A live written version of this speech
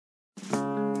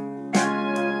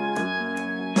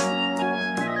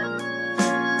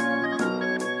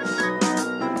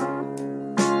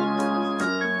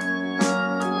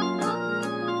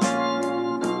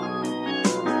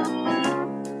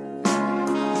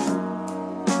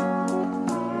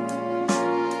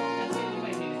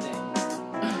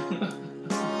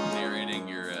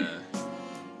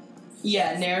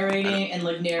Yeah,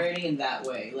 narrating in that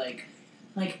way,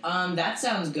 that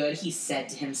sounds good. He said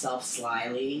to himself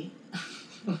slyly.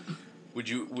 Would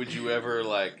you ever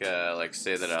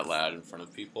say that out loud in front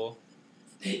of people?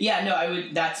 Yeah, no, I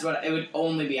would. That's what it would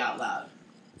only be out loud.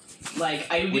 Like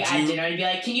I would be at dinner and I'd be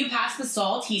like, "Can you pass the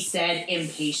salt?" He said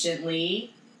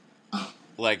impatiently.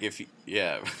 Like if you,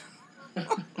 yeah.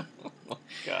 Oh,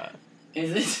 God.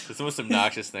 Is it? It's the most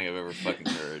obnoxious thing I've ever fucking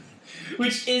heard.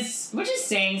 Which is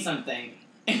saying something.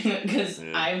 Because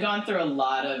I've gone through a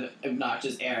lot of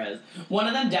obnoxious eras. One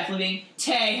of them definitely being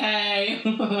Tay Hey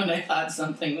when I thought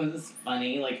something was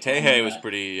funny. Like Tay Hey was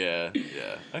pretty. Yeah.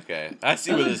 Okay, I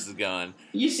see where this is going.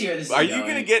 You see where this is going. Are you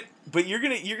gonna get? But you're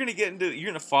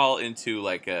gonna fall into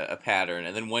like a pattern,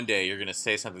 and then one day you're gonna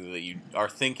say something that you are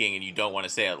thinking and you don't want to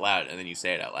say out loud, and then you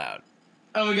say it out loud.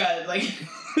 Oh my God! Like,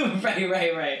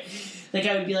 right. Like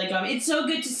I would be like, it's so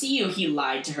good to see you. He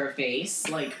lied to her face,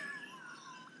 like.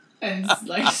 And,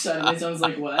 suddenly someone's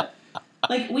like, what?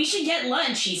 Like, we should get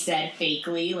lunch, he said,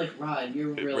 fakely. Like, Rod,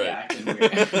 you're really acting weird.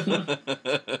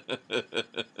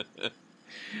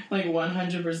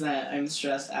 100%, I'm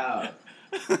stressed out.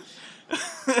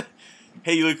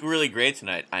 Hey, you look really great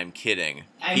tonight. I'm kidding.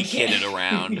 He kidded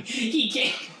around.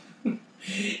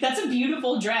 That's a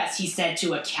beautiful dress, he said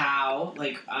to a cow.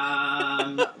 Rod.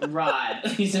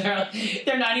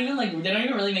 They're not even, they don't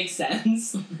even really make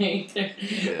sense.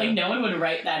 No one would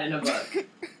write that in a book.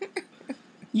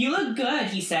 You look good,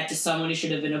 he said to someone who should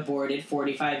have been aborted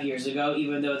 45 years ago,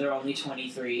 even though they're only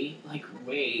 23.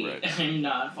 Wait, right. I'm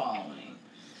not following.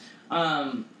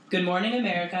 Good morning,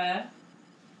 America.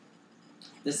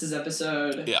 This is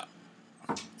episode... Yeah.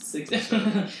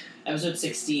 Episode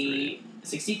 63.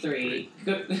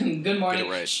 Good morning.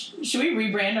 Right. Should we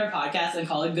rebrand our podcast and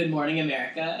call it Good Morning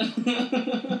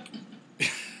America?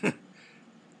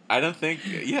 I don't think.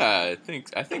 Yeah,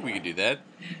 I think we could do that.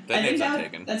 That name's not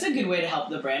taken. That's a good way to help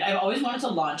the brand. I've always wanted to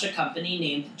launch a company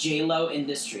named JLo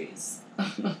Industries.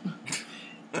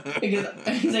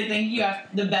 because I think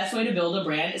the best way to build a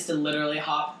brand is to literally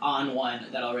hop on one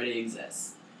that already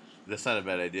exists. That's not a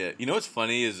bad idea. You know what's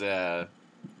funny is I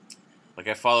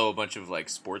follow a bunch of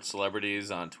sports celebrities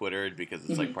on Twitter because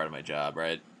it's part of my job,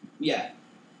 right? Yeah.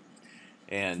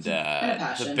 And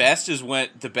the best is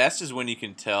when you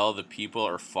can tell the people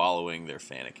are following their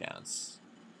fan accounts.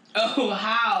 Oh,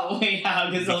 how? Wait,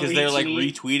 how? Because they're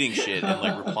retweeting shit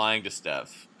and replying to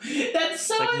stuff. That's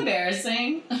so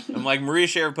embarrassing. I'm like, Maria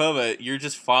Sharapova, you're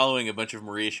just following a bunch of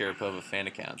Maria Sharapova fan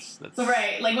accounts. That's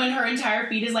right. When her entire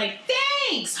feed is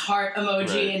thanks, heart emoji,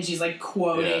 right. And she's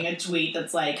quoting a tweet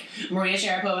that's Maria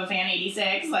Sharapova fan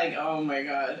 86. Oh my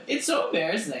God. It's so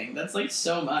embarrassing. That's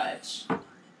so much.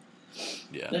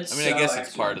 Yeah. I guess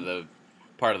it's part of the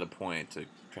point to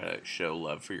try to show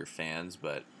love for your fans,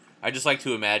 but I just like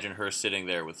to imagine her sitting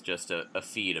there with just a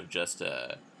feed of just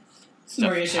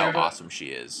stuff, how awesome she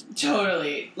is.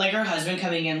 Totally. Her husband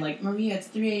coming in Maria, it's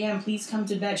 3 a.m., please come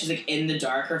to bed. She's in the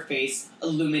dark, her face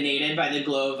illuminated by the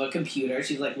glow of a computer.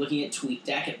 She's looking at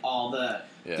TweetDeck at all the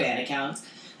fan accounts.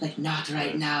 Not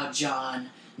right now, John.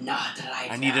 Not right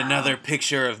now. I need another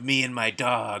picture of me and my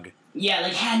dog. Yeah,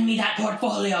 hand me that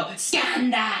portfolio. Scan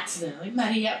that.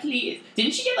 Maria, please.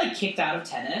 Didn't she get kicked out of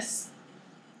tennis?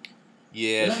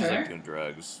 Yeah, she's doing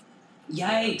drugs.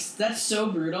 Yikes, that's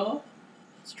so brutal.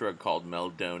 It's a drug called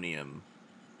meldonium.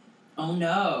 Oh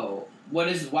no. Why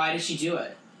did she do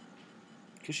it?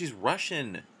 Because she's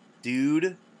Russian,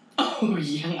 dude. Oh,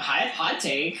 yeah, hot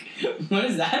take. What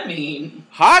does that mean?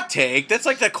 Hot take? That's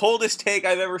the coldest take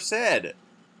I've ever said.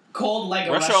 Cold like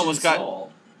a Russian almost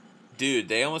soul. Dude,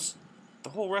 the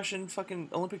whole Russian fucking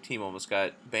Olympic team almost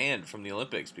got banned from the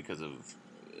Olympics because of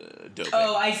doping.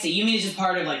 Oh, I see. You mean it's just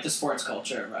part of the sports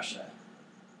culture of Russia?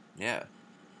 Yeah.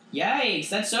 Yikes,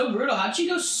 that's so brutal. How'd she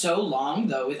go so long,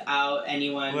 though, without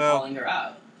anyone calling her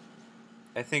out?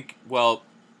 I think, to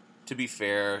be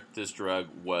fair, this drug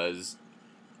was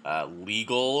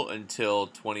legal until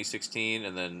 2016,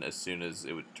 and then as soon as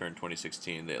it would turn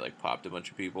 2016, they, popped a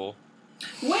bunch of people.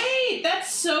 Wait,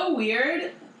 that's so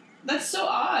weird. That's so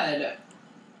odd.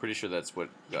 Pretty sure that's what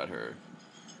got her.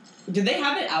 Did they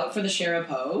have it out for the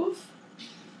Sharapova?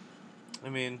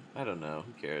 I don't know.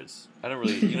 Who cares? I don't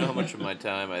really... You know how much of my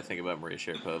time I think about Maria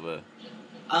Sharapova?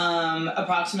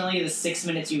 Approximately the 6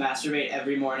 minutes you masturbate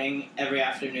every morning, every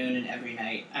afternoon, and every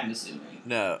night, I'm assuming.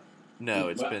 No,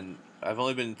 it's been... I've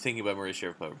only been thinking about Maria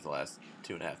Sharapova for the last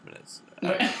 2.5 minutes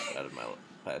out of my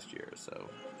past year, so...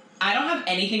 I don't have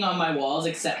anything on my walls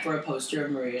except for a poster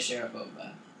of Maria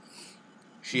Sharapova.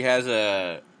 She has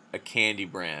a candy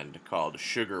brand called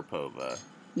Sugarpova.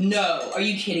 No, are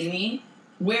you kidding me?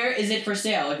 Where is it for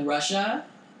sale? Russia?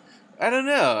 I don't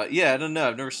know. Yeah, I don't know.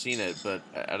 I've never seen it, but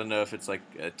I don't know if it's like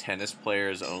a tennis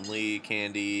players only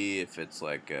candy. If it's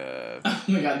like oh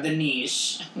my god, the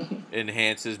niche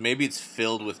enhances. Maybe it's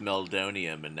filled with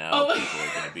meldonium, and now people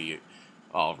are going to be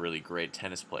all really great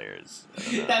tennis players.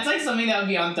 That's like something that would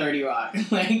be on 30 Rock.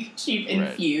 Like, she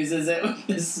infuses it with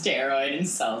the steroid and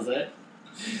sells it.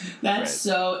 That's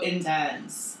so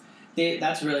intense.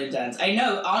 That's really intense. I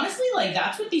know. Honestly, like,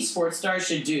 that's what these sports stars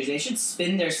should do. They should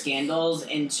spin their scandals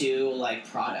into, like,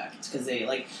 product. Because they,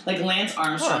 like Lance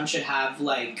Armstrong should have,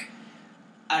 like,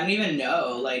 I don't even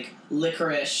know, like,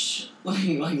 licorice. Like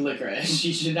licorice.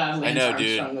 You should have Lance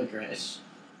Armstrong licorice.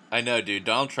 I know, dude.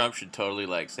 Donald Trump should totally,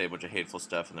 like, say a bunch of hateful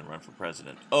stuff and then run for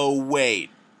president. Oh, wait.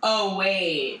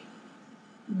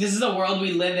 This is the world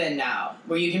we live in now,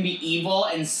 where you can be evil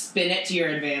and spin it to your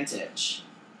advantage.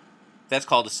 That's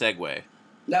called a segue.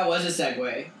 That was a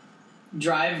segue.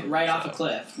 Drive right off a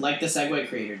cliff, like the Segway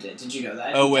creator did. Did you know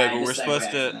that? Oh, wait, but we're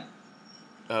supposed to...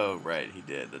 Oh, right, he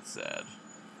did. That's sad.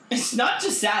 It's not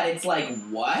just sad, it's like,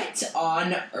 what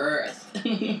on earth?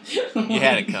 You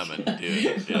had it coming,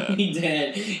 dude. Yeah. He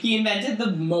did. He invented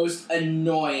the most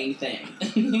annoying thing.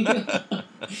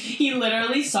 He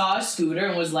literally saw a scooter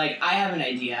and was like, I have an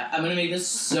idea. I'm going to make this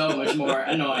so much more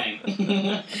annoying.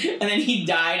 And then he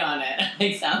died on it.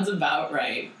 It sounds about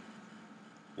right.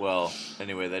 Well,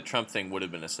 anyway, that Trump thing would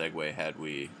have been a segue had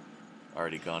we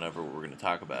already gone over what we're going to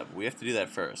talk about. But we have to do that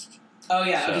first. Oh,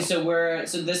 yeah. Okay,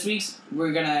 so this week's,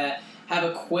 we're going to have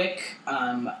a quick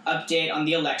update on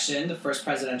the election. The first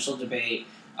presidential debate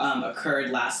occurred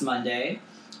last Monday.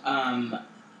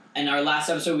 And our last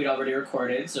episode we'd already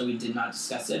recorded, so we did not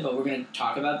discuss it, but we're going to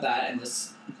talk about that and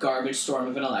this garbage storm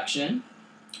of an election.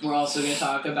 We're also going to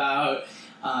talk about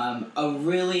a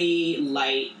really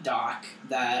light doc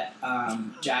that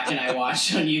Jack and I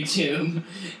watched on YouTube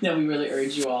that we really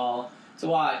urge you all to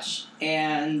watch.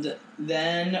 And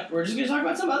then we're just going to talk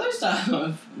about some other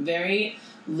stuff. Very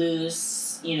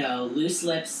loose, loose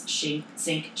lips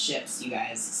sink ships, you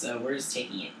guys. So we're just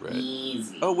taking it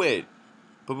easy. Oh, wait.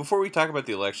 But before we talk about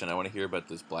the election, I want to hear about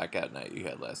this blackout night you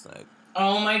had last night.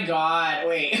 Oh my god!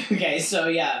 Wait. Okay. So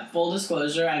yeah, full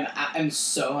disclosure, I'm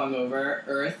so hungover.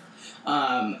 Earth.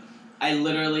 I don't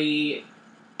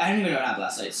even know what happened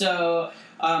last night. So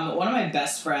one of my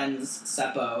best friends,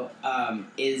 Seppo,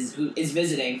 is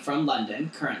visiting from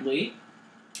London currently,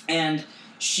 and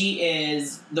she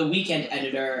is the weekend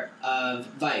editor of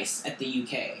Vice at the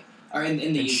UK. Or in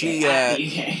the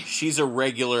UK. She's a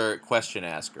regular question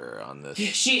asker on this.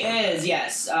 She is,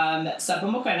 yes.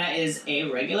 Seppo Mokoena is a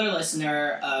regular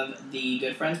listener of the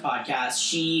Good Friends podcast.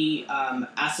 She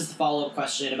asked us the follow-up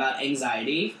question about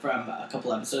anxiety from a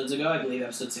couple episodes ago, I believe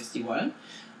episode 61.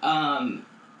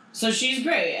 So she's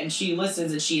great, and she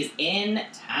listens, and she is in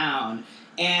town.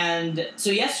 And so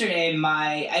yesterday,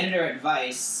 my editor at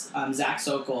Vice, Zach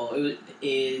Sokol,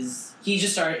 he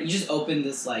just opened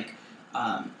this, like,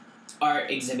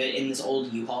 art exhibit in this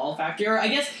old U-Haul factory. Or I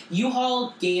guess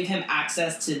U-Haul gave him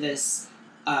access to this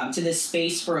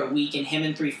space for a week, and him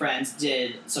and 3 friends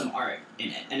did some art in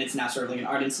it. And it's now sort of like an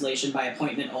art installation by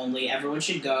appointment only. Everyone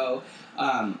should go.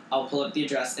 I'll pull up the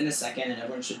address in a second, and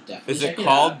everyone should definitely check it out. Is it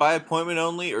called by appointment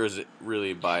only, or is it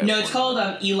really by appointment? No, it's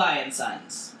called Eli and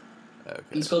Sons. Okay.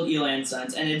 It's called Eli and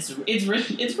Sons, and it's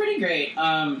pretty great.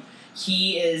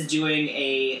 He is doing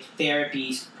a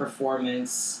therapy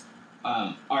performance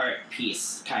art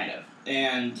piece, kind of,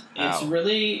 and it's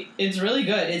really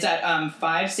good. It's at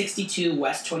 562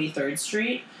 West 23rd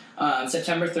Street,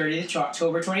 September 30th to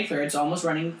October 23rd. It's almost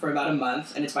running for about a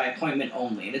month, and it's by appointment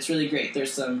only, and it's really great.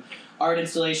 There's some art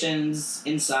installations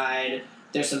inside,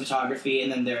 there's some photography,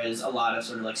 and then there is a lot of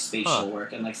sort of like spatial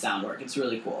work and like sound work. It's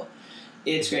really cool.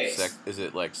 It's great. Is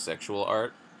it like sexual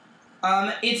art?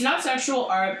 It's not sexual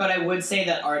art, but I would say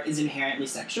that art is inherently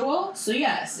sexual. So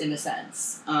yes, in a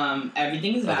sense.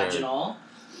 Everything is vaginal.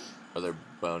 Are there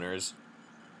boners?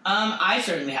 I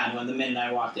certainly had one the minute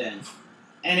I walked in.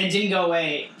 And it didn't go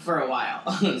away for a while.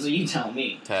 So you tell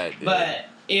me. Tight, dude. But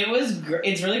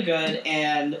it's really good,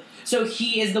 and so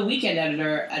he is the weekend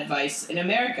editor at Vice in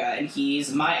America, and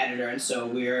he's my editor, and so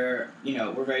we're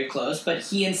very close, but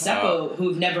he and Seppo,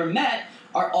 who've never met,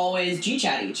 are always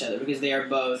G-chatting each other because they are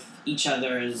both each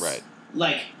other's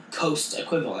like coast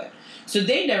equivalent. So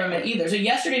they'd never met either. So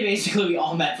yesterday, basically, we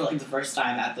all met for like the first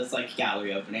time at this like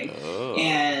gallery opening,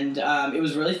 and it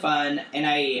was really fun. And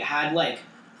I had like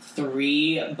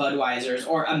 3 Budweisers,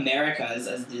 or Americas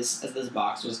as this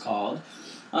box was called.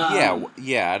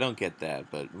 Yeah, I don't get that,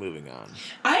 but moving on.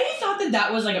 I thought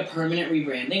that was like a permanent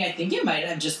rebranding. I think it might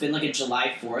have just been like a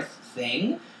July 4th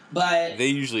thing, but they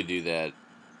usually do that.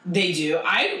 They do.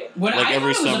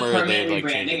 Every summer they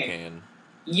like change a can.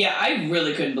 Yeah, I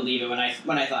really couldn't believe it when I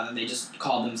thought that they just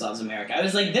called themselves America. I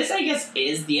was like, this, I guess,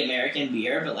 is the American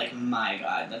beer, but, like, my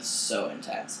God, that's so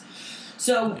intense.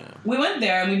 So, we went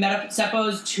there, and we met up with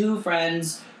Seppo's two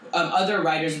friends, other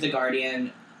writers of The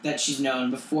Guardian that she's known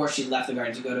before she left The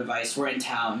Guardian to go to Vice, were in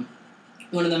town.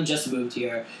 One of them just moved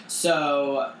here.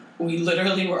 So, we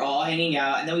literally were all hanging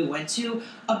out, and then we went to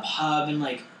a pub and,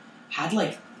 like, I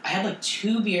had, like,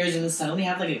 2 beers and then suddenly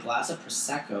had, like, a glass of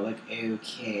Prosecco. Like,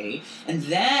 okay. And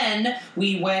then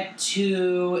we went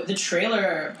to the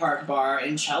Trailer Park Bar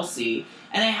in Chelsea,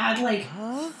 and I had, like,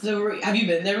 have you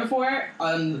been there before?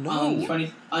 On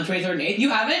 23rd and 8th?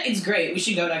 You haven't? It's great. We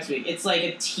should go next week. It's, like,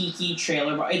 a tiki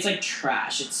trailer bar. It's, like,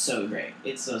 trash. It's so great.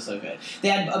 It's so, so good. They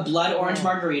had a blood orange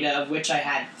margarita, of which I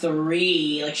had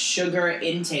 3, like, sugar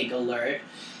intake alert.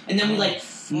 And then we, like,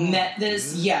 met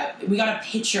this, we got a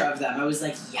picture of them. I was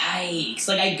like, yikes.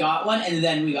 Like, I got one, and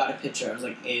then we got a picture. I was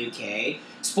like, okay.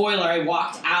 Spoiler, I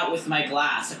walked out with my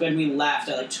glass. Like, when we left,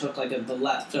 I, like, took, like, the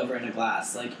leftover in a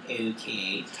glass. Like,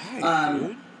 okay.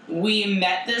 We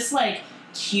met this, like,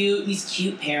 these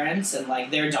cute parents and,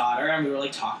 like, their daughter, and we were,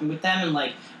 like, talking with them, and,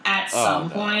 like, at some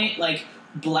point, like,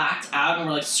 blacked out and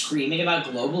were, like, screaming about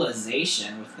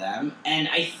globalization with them. And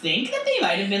I think that they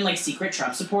might have been, like, secret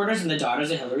Trump supporters and the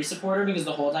daughter's a Hillary supporter, because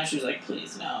the whole time she was like,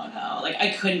 please, no. Like, I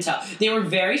couldn't tell. They were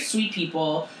very sweet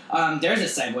people. There's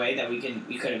a segue that we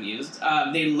could have used.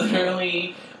 They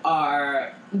literally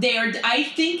are,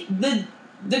 I think the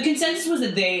consensus was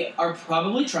that they are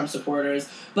probably Trump supporters,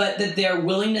 but that their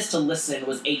willingness to listen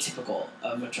was atypical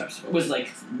of a Trump supporter.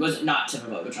 Was not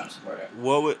typical of a Trump supporter.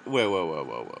 Whoa.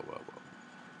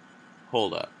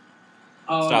 Hold up.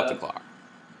 Stop the clock.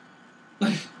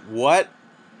 What?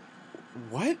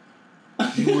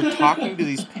 You were talking to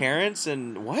these parents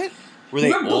and what? Were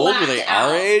they old? Were they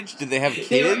our age? Did they have kids?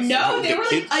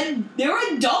 They were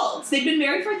adults. They'd been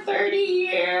married for 30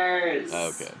 years.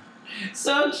 Okay.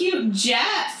 So cute.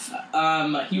 Jeff,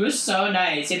 he was so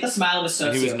nice. He had the smile of a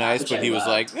sociopath. He was nice, but he was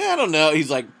like, I don't know.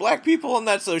 He's like, black people I'm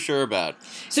not so sure about.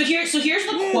 So here's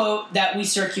the quote that we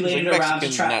circulated like around to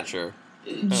try. Not sure.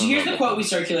 Here's the quote we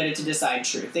circulated to decide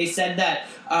truth. They said that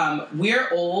we're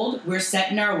old, we're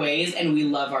set in our ways, and we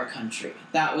love our country.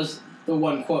 That was the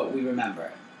one quote we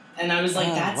remember. And I was like,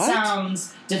 that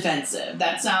sounds defensive.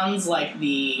 That sounds like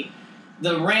the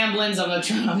ramblings of a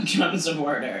Trump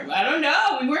supporter. I don't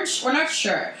know. We're not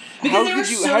sure. Because they were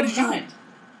so kind.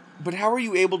 But how were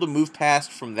you able to move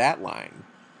past from that line?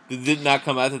 Did it not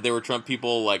come out that they were Trump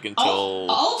people, like, until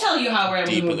I'll tell you how we're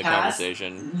able to move past.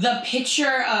 Conversation. The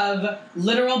picture of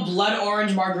literal blood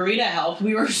orange margarita helped.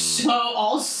 We were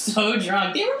all so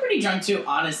drunk. They were pretty drunk, too,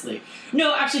 honestly.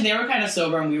 No, actually, they were kind of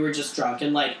sober, and we were just drunk.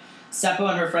 And, like, Seppo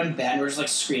and her friend Ben were just, like,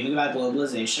 screaming about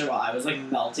globalization while I was, like,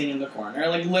 melting in the corner.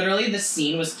 Like, literally, the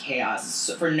scene was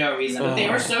chaos for no reason. But they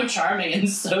were so charming and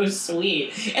so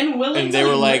sweet and willing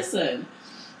to listen.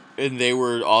 And they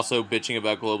were also bitching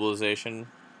about globalization?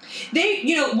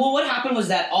 What happened was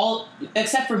that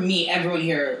except for me, everyone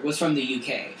here was from the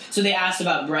UK. So they asked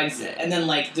about Brexit. And then,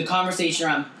 like, the conversation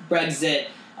around Brexit,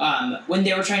 when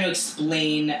they were trying to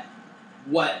explain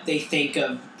what they think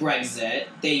of Brexit,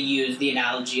 they used the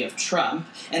analogy of Trump,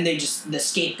 and the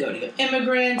scapegoating of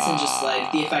immigrants, and just,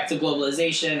 like, the effect of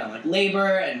globalization on, like,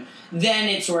 labor, and then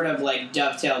it sort of, like,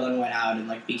 dovetailed and went out and,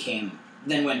 like,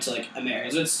 went to, like,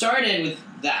 America. So it started with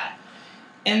that.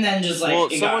 And then just,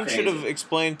 like, it got crazy. Should have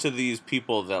explained to these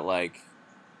people that, like,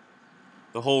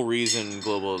 the whole reason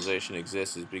globalization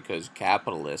exists is because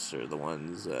capitalists are the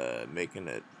ones making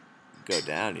it go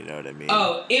down, you know what I mean?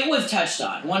 Oh, it was touched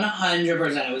on.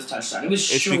 100% it was touched on. It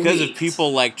was It's because of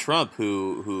people like Trump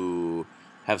who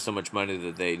have so much money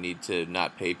that they need to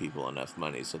not pay people enough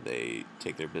money, so they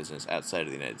take their business outside of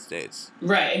the United States.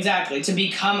 Right, exactly. To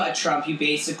become a Trump, you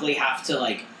basically have to,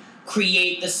 like,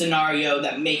 create the scenario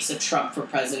that makes a Trump for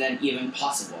president even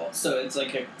possible. So it's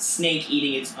like a snake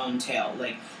eating its own tail.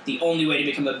 Like, the only way to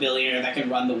become a billionaire that can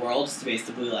run the world is to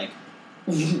basically, like,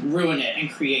 ruin it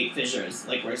and create fissures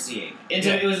like we're seeing. It's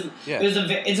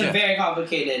a very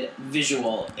complicated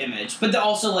visual image. But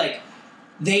also, like,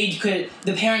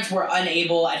 the parents were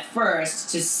unable at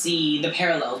first to see the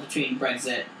parallels between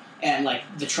Brexit and, like,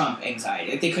 the Trump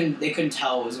anxiety. Like, they couldn't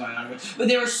tell what was going on. But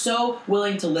they were so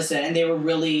willing to listen, and they were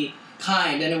really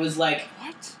kind, and it was like,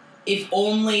 what? If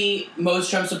only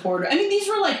most Trump supporters... I mean, these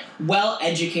were, like,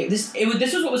 well-educated... This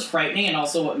was what was frightening and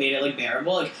also what made it, like,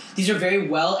 bearable. Like, these are very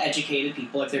well-educated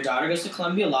people. Like, their daughter goes to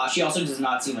Columbia Law. She also does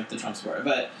not seem like the Trump supporter.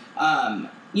 But,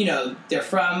 they're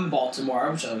from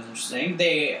Baltimore, which I was interesting.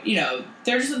 They,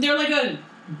 they're like a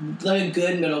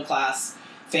good middle-class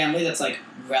family that's, like,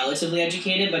 relatively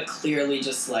educated, but clearly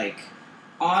just, like,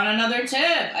 on another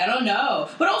tip. I don't know.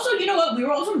 But also, you know what? We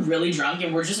were also really drunk,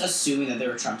 and we're just assuming that they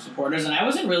were Trump supporters, and I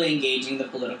wasn't really engaging the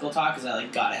political talk because I,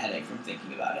 got a headache from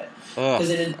thinking about it. Because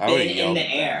it had been in the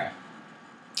air.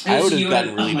 I would have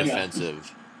gotten really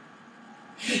defensive.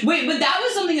 Wait, but that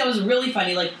was something that was really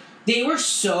funny. Like, they were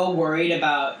so worried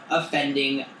about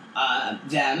offending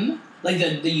them, like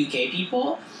the UK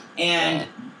people, and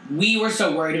we were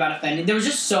so worried about offending. There was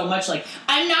just so much, like,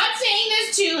 I'm not saying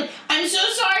this to, like, I'm so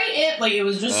sorry. It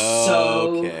was just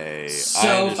so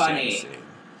funny.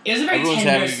 It was a very Everyone's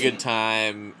tender having a good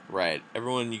time, right?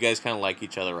 Everyone, you guys kind of like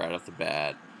each other right off the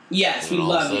bat. Yes, we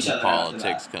love each other.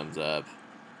 Politics comes up.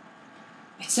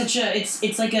 It's such a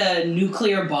it's like a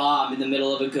nuclear bomb in the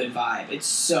middle of a good vibe. It's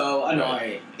so annoying.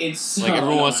 Right. It's so like everyone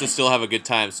annoying. wants to still have a good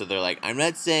time, so they're like, I'm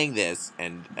not saying this,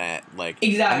 and like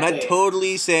exactly. I'm not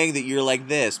totally saying that you're like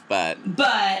this, but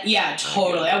yeah,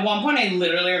 totally. At one point, I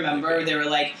literally remember they were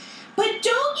like, but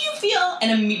don't you feel?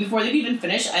 And before they'd even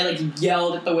finish, I like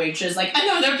yelled at the waitress like,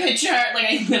 another picture. Like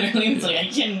I literally was like, I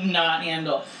cannot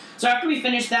handle. So after we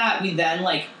finished that, we then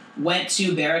like went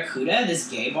to Barracuda, this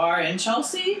gay bar in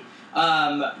Chelsea.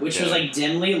 Which was like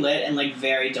dimly lit and like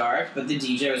very dark, but the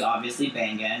DJ was obviously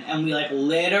banging, and we like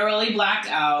literally blacked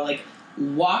out, like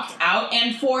walked out,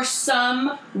 and for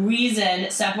some reason,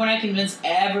 Seppo and I convinced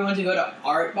everyone to go to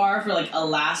Art Bar for like a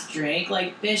last drink.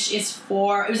 Like, bitch, it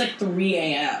was like 3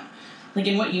 a.m. Like,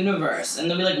 in what universe?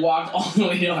 And then we like walked all the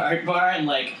way to Art Bar, and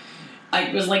like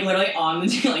I was like literally on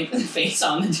the like face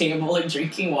on the table, like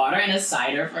drinking water and a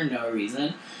cider for no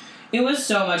reason. It was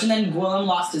so much, and then Gwillem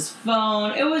lost his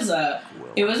phone. It was a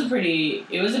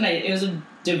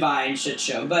divine shit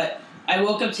show. But I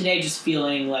woke up today just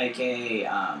feeling like a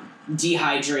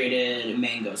dehydrated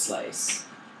mango slice.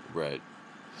 Right.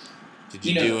 Did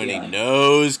you do any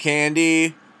nose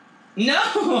candy? No.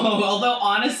 Although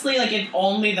honestly, like if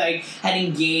only like had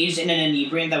engaged in an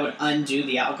inebriant that would undo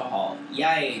the alcohol.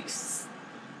 Yikes.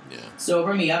 Yeah.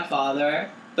 Sober me up,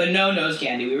 Father. But no nose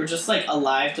candy. We were just, like,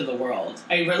 alive to the world.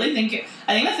 I think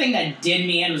the thing that did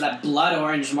me in was that blood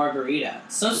orange margarita.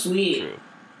 So sweet.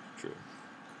 True.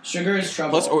 Sugar is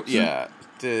trouble. Plus,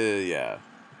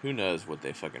 who knows what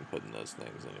they fucking put in those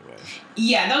things anyway.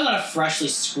 Yeah, that was not a freshly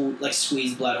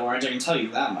squeezed blood orange. I can tell you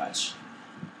that much.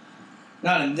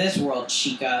 Not in this world,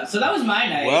 chica. So that was my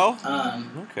night. Well,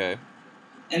 okay.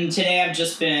 And today I've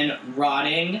just been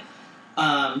rotting,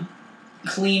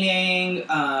 cleaning.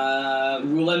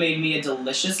 Rula made me a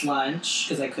delicious lunch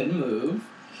because I couldn't move.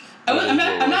 I'm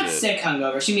not sick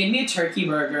hungover. She made me a turkey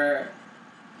burger.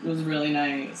 It was really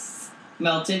nice.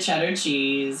 Melted cheddar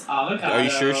cheese, avocado. Are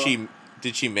you sure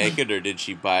did she make it, or did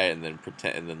she buy it and then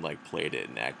pretend and then like plate it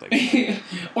and act like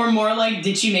or more like,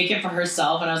 did she make it for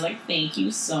herself? And I was like, thank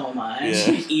you so much. Yeah.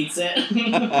 She eats it.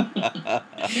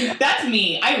 That's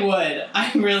me.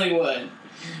 I really would.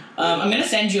 I'm going to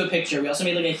send you a picture. We also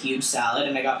made, like, a huge salad,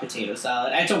 and I got potato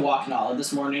salad. I had to walk Nala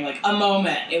this morning. Like, a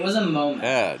moment. It was a moment.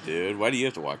 Yeah, dude. Why do you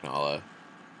have to walk Nala?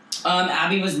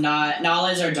 Abby was not...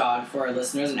 Nala is our dog for our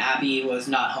listeners, and Abby was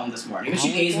not home this morning. But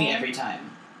she pays me every time.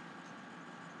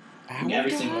 Every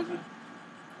single time.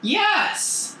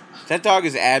 Yes! That dog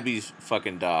is Abby's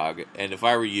fucking dog, and if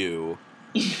I were you,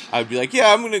 I'd be like,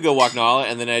 yeah, I'm going to go walk Nala,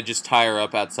 and then I'd just tie her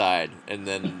up outside, and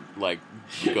then, like,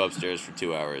 go upstairs for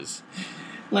 2 hours.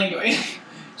 Like,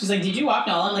 she's like, did you walk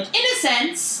Nala? I'm like, in a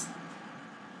sense.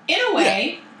 In a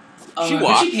way. Yeah. She walked.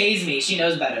 But she pays me. She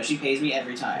knows better. She pays me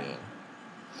every time. Yeah.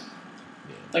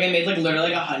 Like, I made, like,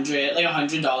 literally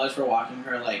 $100 for walking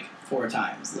her, like, 4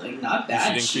 times. Like, not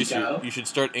bad, Chico. You should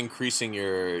start increasing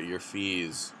your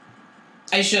fees.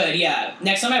 I should, yeah.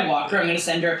 Next time I walk her, I'm going to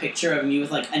send her a picture of me with,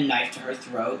 like, a knife to her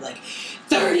throat. Like,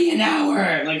 $30 an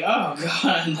hour! Like, oh,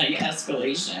 God. Like,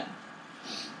 escalation.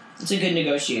 It's a good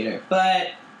negotiator.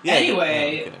 But... Yeah,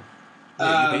 anyway, okay.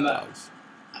 Yeah, you hate dogs.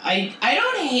 I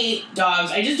don't hate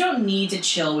dogs. I just don't need to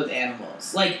chill with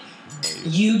animals. Like,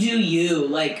 you do you.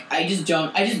 Like, I just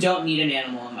don't need an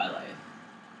animal in my life.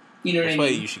 You know what I mean?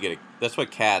 That's why you should get that's why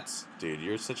cats, dude.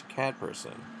 You're such a cat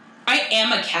person. I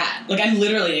am a cat. Like, I'm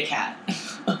literally a cat.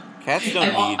 Cats don't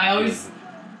need... I always...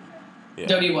 Yeah.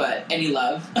 Don't need what? Any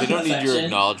love? They don't need your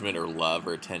acknowledgement or love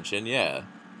or attention, yeah.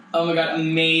 Oh my god,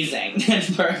 amazing.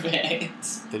 That's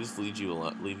perfect. They just leave you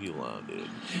alone, dude.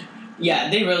 Yeah,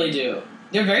 they really do.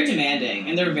 They're very demanding,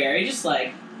 and they're very just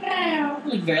like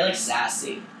very like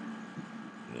sassy.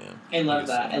 Yeah. I love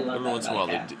that. I love every that once in a about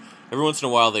while a cat. Every once in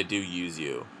a while they do use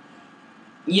you.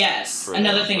 Yes.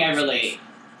 Another thing I relate.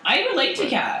 I relate to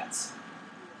cats.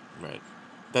 Right.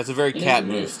 That's a very cat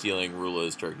move, stealing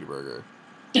Rula's turkey burger.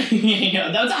 You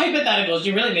know, that was hypothetical.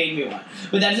 She really made me one.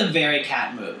 But that's a very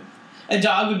cat move. A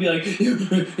dog would be like,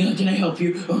 can I help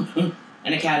you?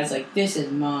 and a cat is like, "This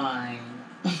is mine."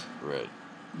 Right.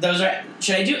 Those are.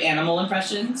 Should I do animal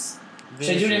impressions?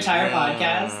 Should I do an entire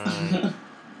podcast?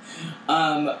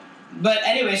 But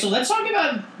anyway, so let's talk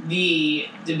about the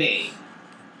debate.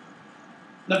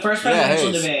 The first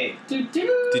presidential debate.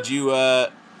 Did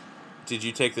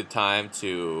you take the time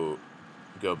to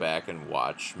go back and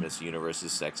watch Miss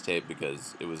Universe's sex tape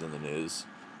because it was in the news?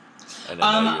 And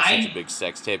I know you're such a big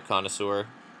sex tape connoisseur.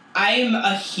 I'm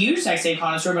a huge sex tape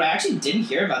connoisseur, but I actually didn't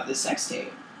hear about this sex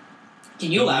tape.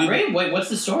 Can you elaborate? What's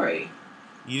the story?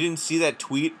 You didn't see that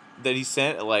tweet that he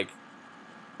sent?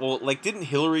 Didn't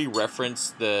Hillary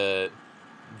reference the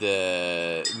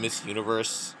Miss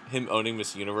Universe, him owning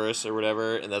Miss Universe or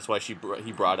whatever, and that's why he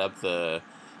brought up the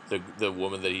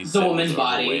woman that he said the woman's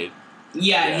body. Overweight.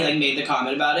 Yeah, he made the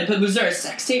comment about it. But was there a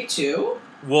sex tape too?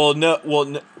 Well, no,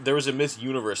 there was a Miss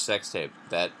Universe sex tape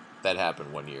that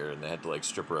happened one year, and they had to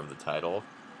strip her of the title.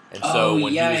 And so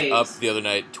when he was up the other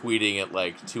night tweeting at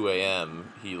 2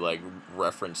 a.m., he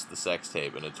referenced the sex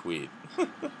tape in a tweet.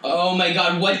 Oh my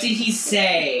god, what did he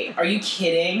say? Are you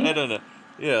kidding? I don't know.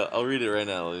 Yeah, I'll read it right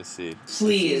now. Let me see.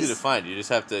 Please. It's easy to find. You just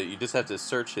have to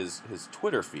search his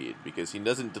Twitter feed because he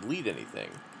doesn't delete anything.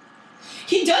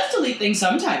 He does delete things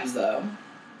sometimes though.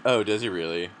 Oh, does he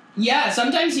really? Yeah,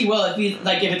 sometimes he will if if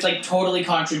it's totally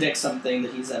contradicts something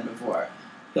that he said before.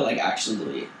 He'll actually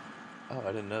delete. Oh,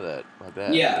 I didn't know that. My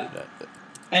bad. Yeah.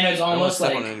 I know, it's almost I don't want to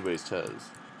step on anybody's toes.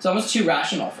 It's almost too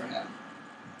rational for him.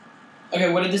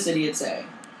 Okay, what did this idiot say?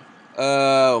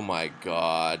 Oh my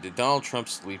god. Did Donald Trump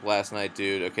sleep last night,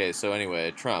 dude? Okay, so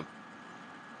anyway, Trump.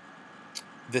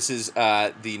 This is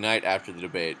the night after the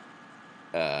debate,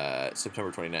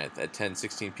 September 29th at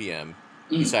 10:16 p.m.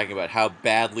 Mm-hmm. He's talking about how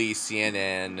badly CNN,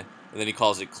 and then he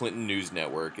calls it Clinton News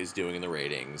Network, is doing in the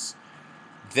ratings.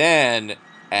 Then,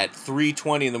 at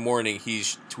 3:20 in the morning,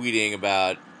 he's tweeting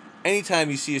about, anytime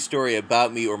you see a story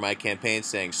about me or my campaign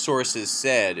saying, sources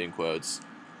said, in quotes,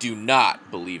 do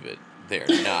not believe it. They're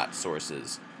not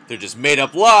sources. They're just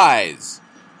made-up lies.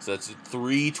 So that's at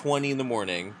 3:20 in the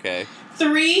morning, okay?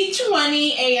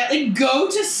 3:20 a.m. Go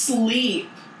to sleep,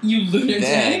 you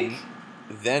lunatic.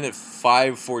 Then at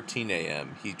 5:14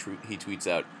 a.m., he tweets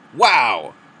out,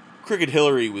 wow! Crooked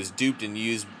Hillary was duped and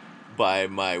used by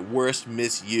my worst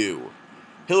Miss U.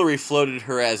 Hillary floated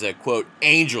her as a, quote,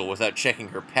 angel without checking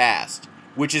her past,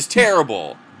 which is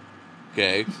terrible.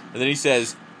 Okay? And then he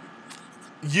says,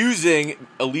 using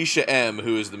Alicia M.,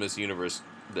 who is the Miss Universe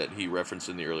that he referenced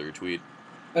in the earlier tweet.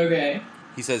 Okay.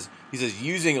 He says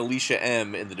using Alicia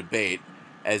M. in the debate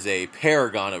as a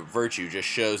paragon of virtue just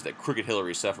shows that Crooked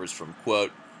Hillary suffers from,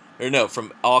 quote,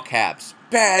 from all caps,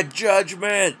 bad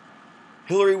judgment.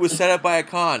 Hillary was set up by a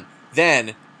con.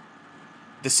 Then,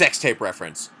 the sex tape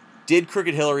reference. Did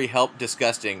Crooked Hillary help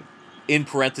disgusting, in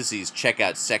parentheses, check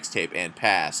out sex tape and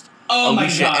past? Oh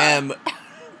Alicia my god. M.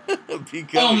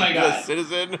 becoming a U.S.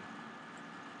 citizen?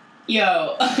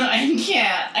 Yo, I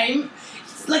can't. I'm...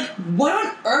 what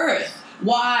on earth?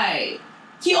 Why?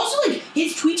 He also,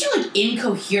 his tweets are,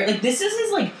 incoherent. This is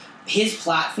his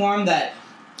platform that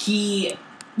he...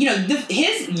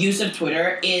 his use of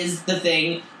Twitter is the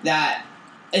thing that...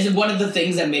 is one of the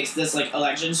things that makes this,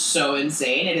 election so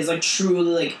insane. It is,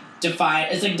 truly,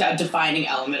 it's, a defining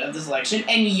element of this election,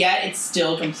 and yet it's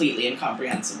still completely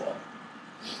incomprehensible.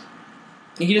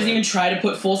 He doesn't even try to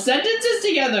put full sentences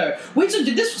together. Wait,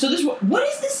 what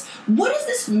does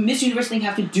this Miss Universe thing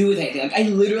have to do with anything? I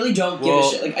literally don't give a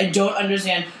shit. I don't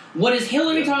understand. What is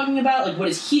Hillary talking about? What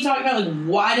is he talking about?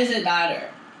 Why does it matter?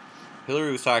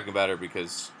 Hillary was talking about her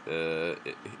because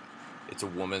it's a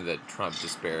woman that Trump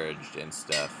disparaged and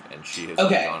stuff, and she has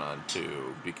gone on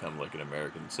to become an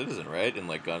American citizen, right? And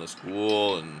gone to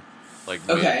school and made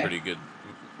a pretty good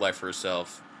life for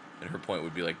herself. And her point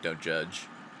would be don't judge.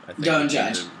 I think don't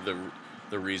judge.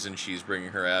 The reason she's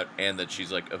bringing her out, and that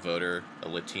she's a voter, a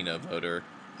Latina voter.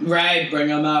 Right, bring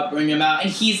him out. And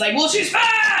he's well, she's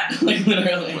fat!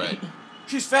 Literally. Right.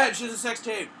 She's fat, she has a sex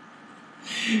tape.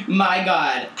 My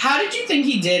god. How did you think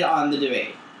he did on the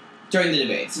debate? During the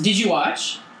debates? Did you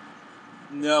watch?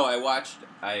 No, I watched.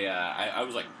 I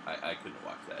was I couldn't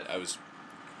watch that. I was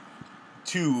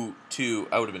too.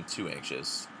 I would have been too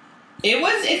anxious.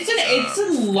 It's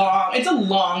a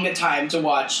long time to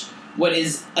watch what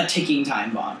is a ticking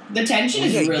time bomb. The tension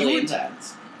is really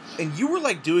intense. And you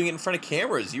were doing it in front of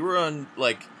cameras. You were on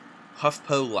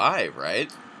HuffPo Live,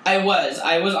 right? I was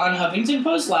on Huffington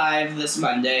Post Live this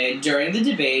Monday during the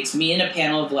debates. Me and a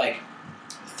panel of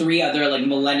 3 other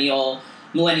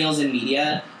millennials in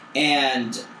media,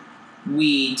 and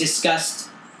we discussed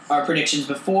our predictions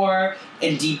before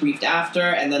and debriefed after,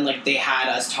 and then they had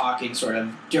us talking sort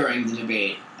of during the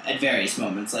debate at various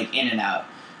moments, in and out.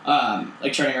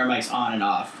 like turning our mics on and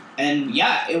off. And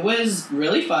yeah, it was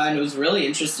really fun. It was really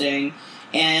interesting,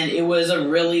 and it was a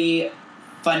really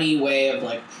funny way of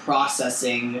like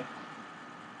processing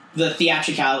the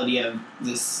theatricality of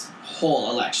this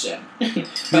whole election.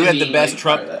 Who had the best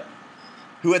Trump?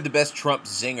 Who had the best Trump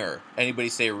zinger? Anybody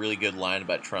say a really good line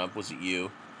about Trump? Was it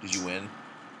you? Did you win?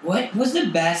 What was the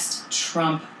best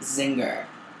Trump zinger?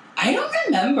 I don't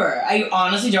remember. I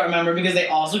honestly don't remember because they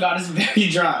also got us very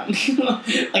drunk.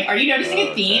 Like, are you noticing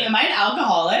a theme? Okay. Am I an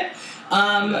alcoholic?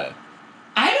 Yeah.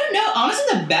 I don't know.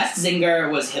 Honestly, the best zinger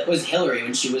was Hillary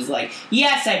when she was like,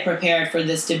 "Yes, I prepared for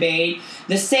this debate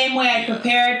the same way I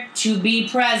prepared to be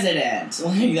president."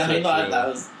 Like, I thought that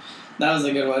was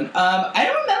a good one. I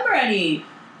don't remember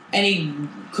any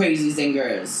crazy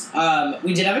zingers.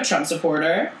 We did have a Trump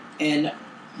supporter in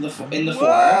the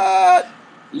four.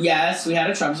 Yes, we had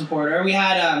a Trump supporter. We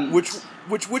had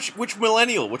which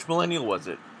millennial? Which millennial was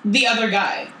it? The other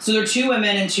guy. So there were 2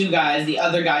 women and 2 guys. The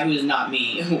other guy, who is not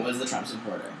me, who was the Trump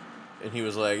supporter. And he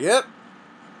was like, "Yep."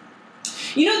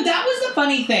 You know, that was the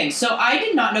funny thing. So I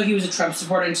did not know he was a Trump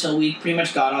supporter until we pretty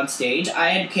much got on stage.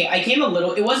 I came a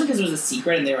little. It wasn't because it was a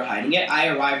secret and they were hiding it. I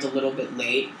arrived a little bit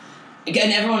late. And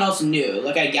everyone else knew.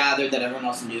 Like, I gathered that everyone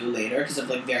else knew later because of,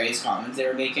 like, various comments they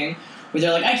were making. Where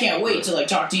they're like, "I can't wait to, like,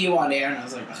 talk to you on air." And I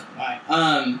was like, "Why?"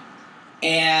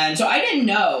 And so I didn't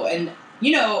know. And,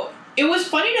 you know, it was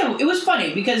funny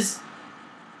because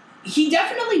he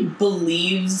definitely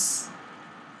believes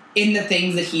in the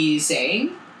things that he's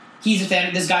saying. He's a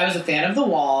fan. This guy was a fan of The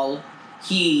Wall.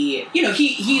 It's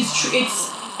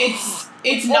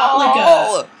not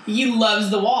like he loves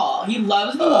The Wall. He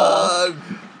loves The Wall.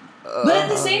 But at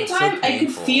the same time, I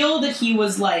could feel that he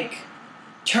was, like,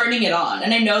 turning it on.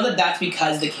 And I know that that's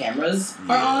because the cameras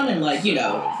are on, and, like, you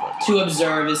know, to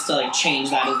observe is to, like,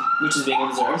 change that, which is being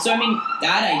observed. So, I mean,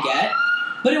 that I get.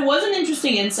 But it was an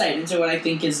interesting insight into what I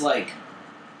think is, like,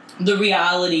 the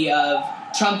reality of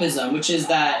Trumpism, which is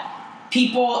that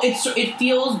people, it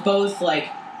feels both, like,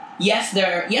 yes,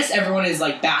 everyone is,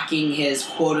 like, backing his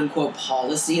quote-unquote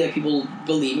policy, like, people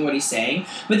believe in what he's saying,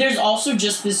 but there's also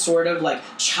just this sort of, like,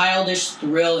 childish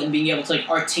thrill in being able to, like,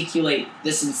 articulate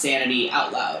this insanity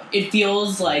out loud. It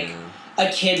feels like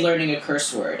a kid learning a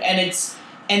curse word, and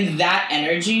that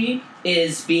energy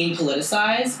is being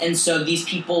politicized, and so these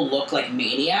people look like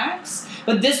maniacs,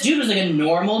 but this dude was, like, a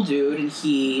normal dude, and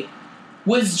he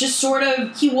was just sort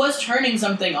of, he was turning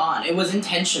something on. It was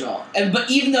intentional. But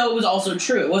even though it was also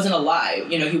true, it wasn't a lie.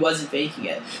 You know, he wasn't faking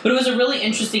it. But it was a really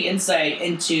interesting insight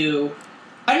into,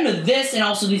 I don't know, this and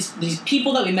also these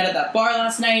people that we met at that bar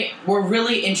last night were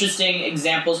really interesting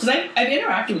examples. Because I've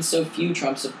interacted with so few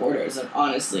Trump supporters, like,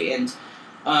 honestly. And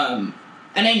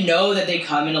I know that they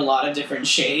come in a lot of different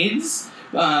shades.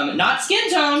 Not skin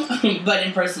tone, but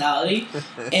in personality.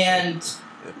 And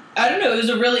I don't know. It was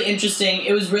a really interesting.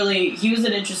 He was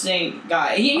an interesting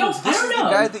guy. I don't know. The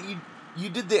guy that you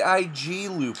did the IG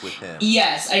loop with him.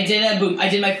 Yes, I did I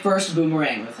did my first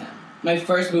boomerang with him. My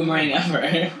first boomerang ever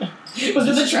was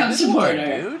with a Trump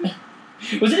supporter.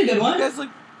 Dude. Was it a good one?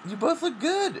 You both look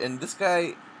good, and this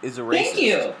guy is a racist. Thank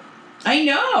you. I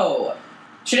know.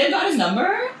 Should I have got his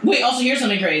number? Wait. Also, here's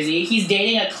something crazy. He's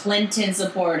dating a Clinton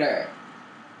supporter.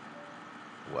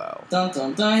 Wow. Dun,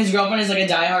 dun, dun. His girlfriend is like a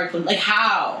diehard Clinton. Like,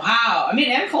 how? I mean,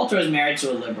 Ann Coulter is married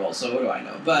to a liberal, so what do I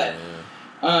know? But,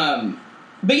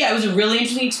 but yeah, it was a really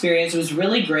interesting experience. It was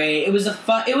really great. It was a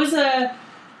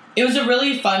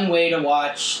really fun way to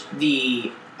watch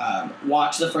the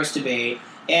first debate.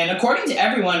 And according to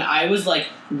everyone, I was, like,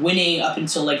 winning up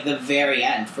until, like, the very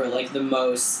end for, like, the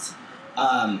most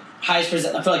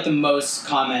for, like, the most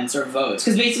comments or votes,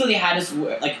 because basically they had us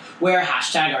wear a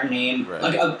hashtag, our name, right,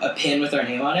 like a pin with our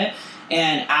name on it,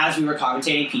 and as we were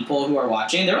commentating, people who are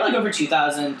watching, there were like over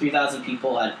 2,000, 3,000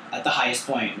 people at the highest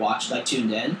point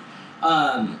tuned in.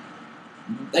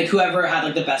 Like, whoever had,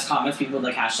 like, the best comments, people would,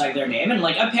 like, hashtag their name, and,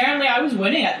 like, apparently I was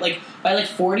winning at, like, by, like,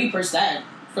 40%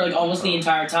 for, like, almost the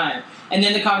entire time. And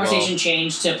then the conversation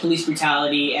changed to police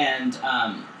brutality, and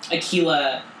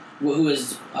Akilah, who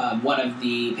was one of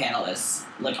the panelists,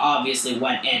 like, obviously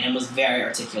went in and was very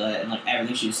articulate, and, like,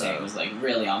 everything she was saying was, like,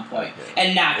 really on point. Okay.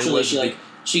 And naturally,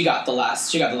 she got the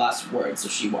last word, so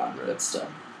she won. Right. But still,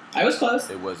 I was close.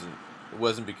 It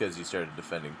wasn't because you started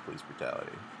defending police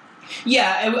brutality.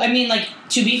 Yeah, I mean, like,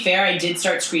 to be fair, I did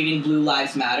start screaming "Blue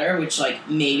Lives Matter," which, like,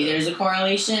 maybe there's a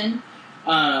correlation.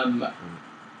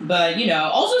 But, you know,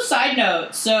 also side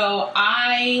note, so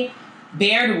I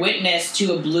bared witness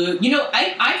to a blue... You know,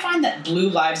 I find that Blue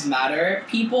Lives Matter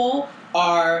people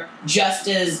are just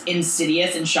as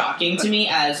insidious and shocking to me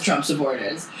as Trump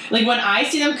supporters. Like, when I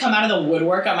see them come out of the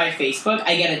woodwork on my Facebook,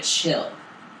 I get a chill.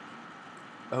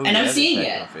 Oh, and I'm seeing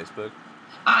it on Facebook.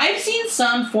 I've seen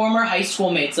some former high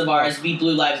school mates of ours be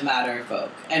Blue Lives Matter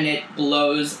folk, and it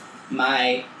blows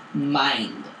my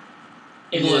mind.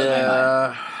 It blows my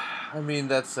mind. I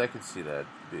mean, I could see that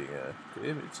being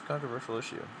it's a controversial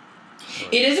issue.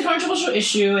 It is a controversial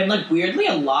issue, and like weirdly,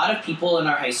 a lot of people in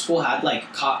our high school had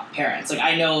like cop parents. Like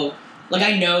I know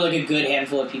a good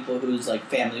handful of people whose like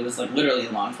family was like literally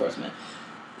in law enforcement.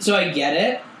 So I get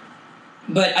it,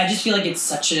 but I just feel like it's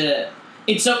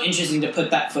so interesting to put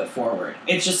that foot forward.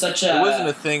 It's just such a. It wasn't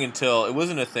a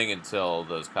thing until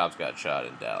those cops got shot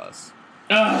in Dallas.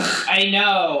 Ugh, I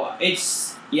know.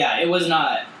 It was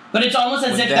not. But it's almost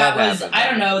as if that was, happened, I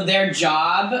don't know, their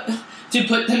job to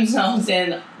put themselves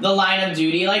in the line of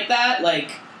duty like that. Like,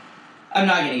 I'm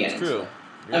not going to get into it.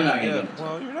 I'm not going to get into it.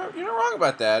 Well, you're not wrong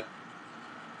about that.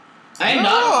 I'm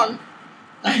not wrong.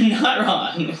 I'm not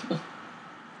wrong.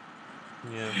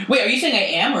 Yeah. Wait, are you saying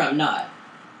I am or I'm not?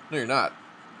 No, you're not.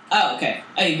 Oh, okay.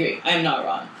 I agree. I am not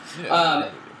wrong. Yeah,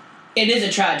 it is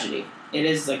a tragedy. It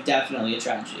is, like, definitely a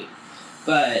tragedy.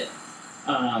 But,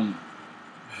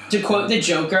 to quote the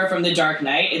Joker from The Dark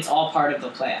Knight, it's all part of the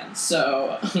plan.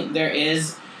 So there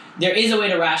is a way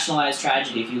to rationalize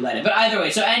tragedy if you let it. But either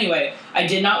way, so anyway, I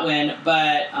did not win,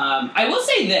 but I will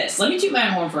say this. Let me toot my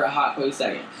own horn for a hot quick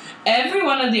second. Every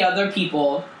one of the other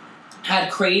people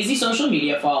had crazy social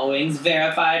media followings,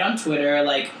 verified on Twitter,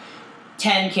 like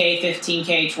 10K,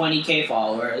 15K, 20K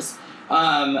followers.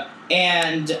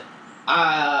 And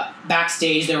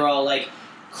backstage they were all like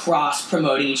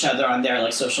cross-promoting each other on their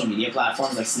like social media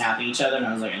platforms, like snapping each other, and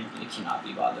I was like, I cannot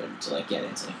be bothered to like get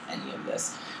into like, any of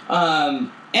this.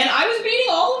 And I was beating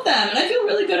all of them, and I feel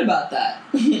really good about that.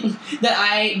 That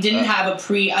I didn't have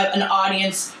an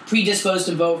audience predisposed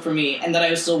to vote for me, and that I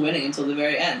was still winning until the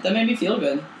very end. That made me feel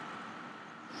good.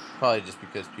 Probably just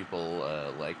because people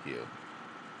like you.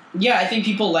 Yeah, I think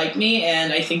people like me,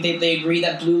 and I think they agree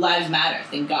that Blue Lives Matter.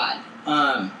 Thank God.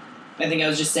 I think I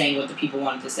was just saying what the people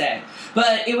wanted to say.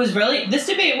 But it was really... This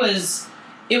debate was...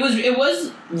 It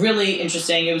was really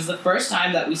interesting. It was the first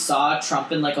time that we saw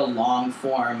Trump in, like, a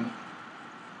long-form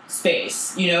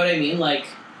space. You know what I mean? Like,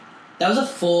 that was a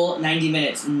full 90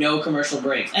 minutes, no commercial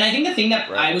breaks. And I think the thing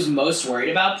that I was most worried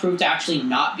about proved to actually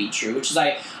not be true, which is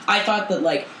I thought that,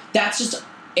 like, that's just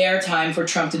airtime for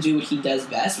Trump to do what he does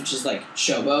best, which is, like,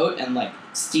 showboat and, like,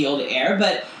 steal the air.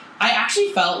 But I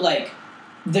actually felt like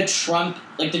the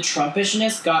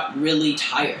Trumpishness got really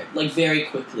tired, like, very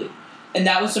quickly. And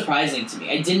that was surprising to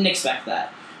me. I didn't expect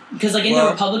that. Because, like, in the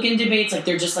Republican debates, like,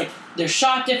 they're just, like, they're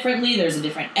shot differently, there's a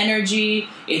different energy,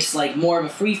 it's, like, more of a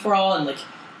free-for-all, and, like,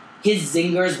 his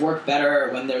zingers work better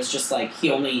when there's just, like, he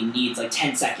only needs, like,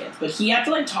 10 seconds. But he had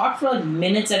to, like, talk for, like,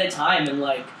 minutes at a time, and,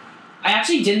 like, I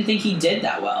actually didn't think he did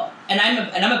that well. And I'm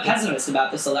a pessimist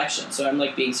about this election, so I'm,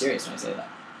 like, being serious when I say that.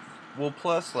 Well,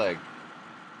 plus, like,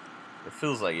 it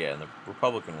feels like, in the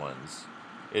Republican ones,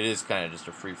 it is kind of just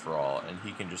a free-for-all, and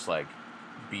he can just, like,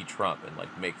 be Trump and,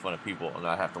 like, make fun of people and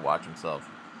not have to watch himself.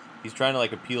 He's trying to,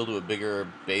 like, appeal to a bigger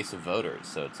base of voters,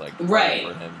 so it's, like, hard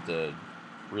for him to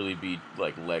really be,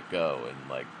 like, let go and,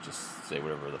 like, just say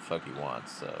whatever the fuck he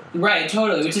wants, so... Right,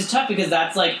 totally, which is tough because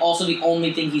that's, like, also the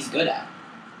only thing he's good at.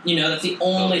 You know, that's the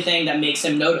only thing that makes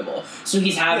him notable. So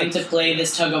he's having to play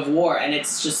this tug of war, and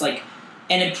it's just, like...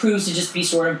 And it proves to just be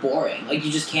sort of boring. Like,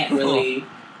 you just can't really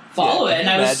follow it, and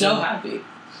I was so happy.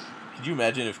 Could you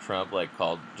imagine if Trump, like,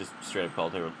 just straight up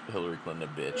called Hillary Clinton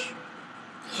a bitch?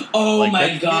 Oh, like,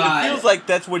 my God. It feels like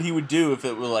that's what he would do if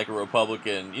it were, like, a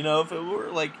Republican. You know, if it were,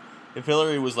 like, if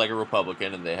Hillary was, like, a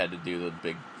Republican and they had to do the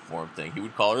big form thing, he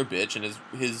would call her a bitch, and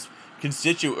his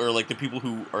constituent, or, like, the people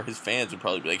who are his fans would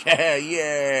probably be like, hey,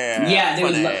 yeah. Yeah, they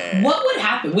would what would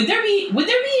happen? Would there be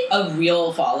a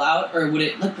real fallout, or would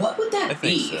it, like, what would that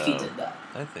be if he did that?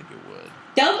 I think it would.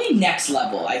 That would be next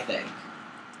level, I think.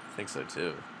 I think so,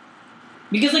 too.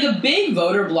 Because, like, a big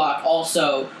voter block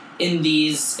also in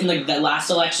like, the last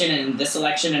election and this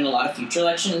election and a lot of future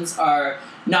elections are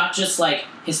not just, like,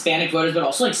 Hispanic voters, but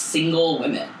also, like, single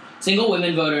women. Single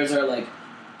women voters are, like,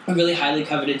 a really highly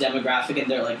coveted demographic, and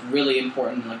they're, like, really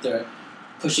important. Like, they're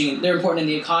important in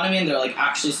the economy, and they're, like,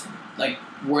 actually, like,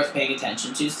 worth paying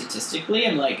attention to statistically,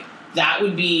 and, like, that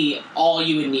would be all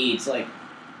you would need to, like,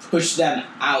 push them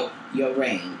out your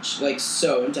range. Like,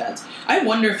 so intense. I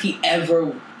wonder, because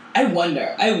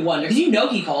you know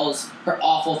he calls her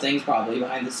awful things probably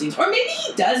behind the scenes. Or maybe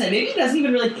he doesn't. Maybe he doesn't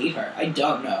even really hate her. I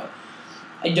don't know.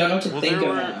 I don't know what to think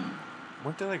of him.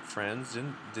 Weren't they, like, friends?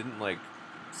 Didn't like...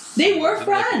 They were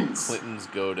friends. Like, Clintons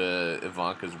go to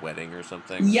Ivanka's wedding or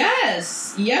something?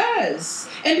 Yes.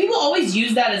 And people always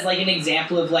use that as, like, an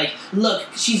example of, like, look,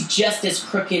 she's just as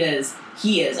crooked as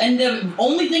He is. And the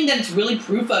only thing that it's really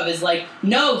proof of is, like,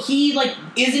 no, he, like,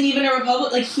 isn't even a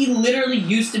Republican. Like, he literally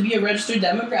used to be a registered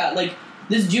Democrat. Like,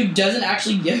 this dude doesn't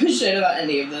actually give a shit about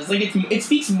any of this. Like, it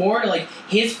speaks more to, like,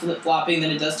 his flip-flopping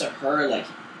than it does to her, like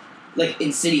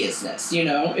insidiousness, you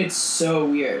know? It's so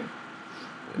weird.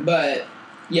 But,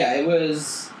 yeah, it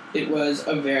was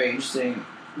a very interesting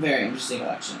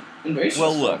election. And very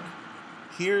stressful. Well, look,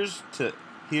 here's to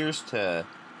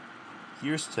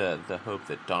the hope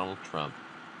that Donald Trump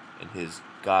and his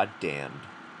goddamned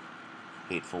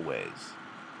hateful ways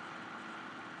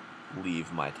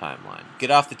leave my timeline.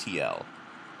 Get off the TL.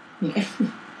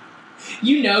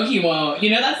 You know he won't.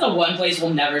 You know that's the one place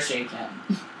we'll never shake him.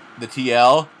 The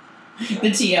TL?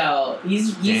 The TL.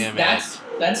 He's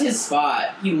that's his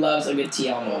spot. He loves a good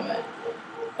TL moment.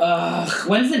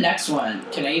 When's the next one?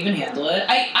 Can I even handle it?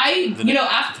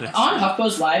 On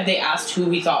HuffPost Live, they asked who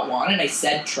we thought won, and I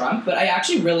said Trump, but I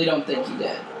actually really don't think he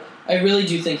did. I really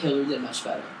do think Hillary did much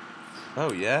better.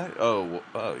 Oh, yeah? Oh,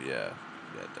 yeah. Yeah,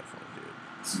 definitely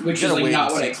did. Which is, like,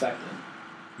 not what I expected.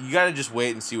 You gotta just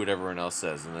wait and see what everyone else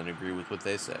says, and then agree with what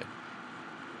they say.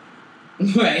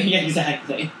 Right, yeah,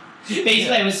 exactly.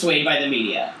 Basically, I was swayed by the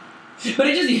media. But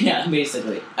it just,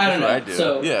 basically. I don't know. I do.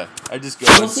 So, yeah, I just go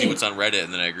and see what's on Reddit,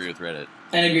 and then I agree with Reddit.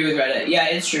 And agree with Reddit. Yeah,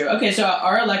 it's true. Okay, so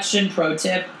our election pro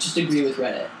tip, just agree with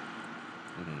Reddit.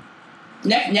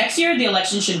 Mm-hmm. Next year, the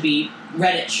election should be,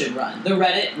 Reddit should run. The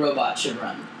Reddit robot should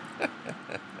run.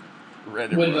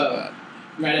 Reddit robot.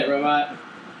 Reddit robot.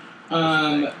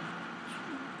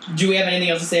 Do we have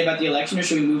anything else to say about the election, or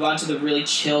should we move on to the really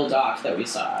chill doc that we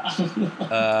saw?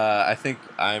 I think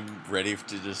I'm ready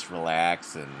to just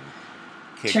relax and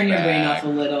turn your brain off a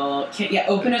little.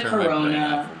 Open a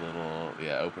Corona.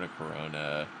 Open a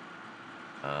Corona.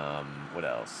 What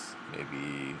else?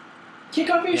 Maybe kick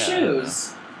off your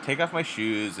shoes. Take off my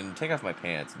shoes and take off my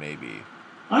pants, maybe.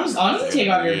 Honestly, take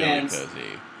off your pants.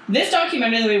 Cozy. This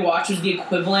documentary that we watched was the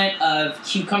equivalent of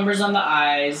cucumbers on the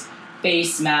eyes,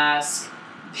 face mask,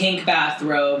 pink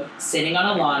bathrobe, sitting on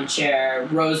a lawn chair,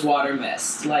 rose water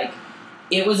mist. Like,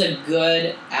 it was a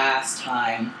good ass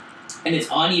time. And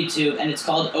it's on YouTube, and it's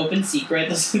called Open Secret.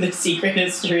 This is the secret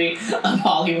history of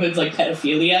Hollywood's, like,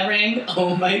 pedophilia ring.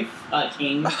 Oh my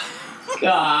fucking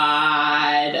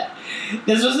God.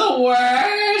 This was the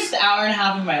worst hour and a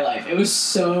half of my life. It was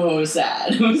so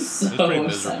sad. It was so pretty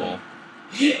miserable.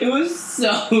 It was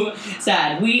so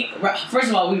sad. First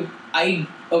of all, oh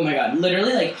my God,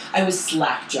 literally, like, I was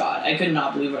slack-jawed. I could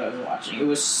not believe what I was watching. It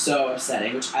was so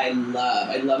upsetting, which I love.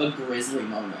 I love a grisly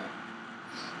moment.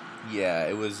 Yeah,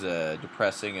 it was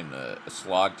depressing and a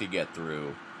slog to get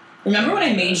through. Remember when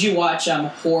I made you watch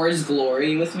Whore's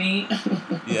Glory with me?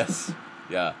 Yes.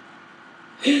 Yeah.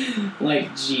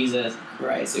 Like, Jesus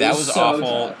Christ. That was so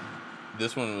awful. Tough.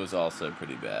 This one was also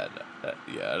pretty bad.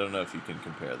 I don't know if you can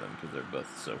compare them because they're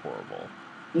both so horrible.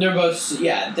 They're both,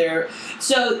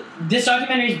 so this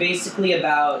documentary is basically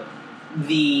about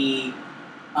the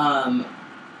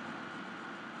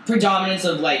predominance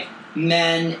of, like,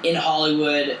 men in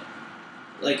Hollywood.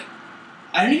 Like,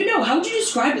 I don't even know, how would you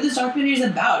describe what this documentary is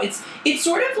about? It's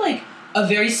sort of like a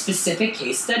very specific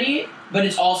case study, but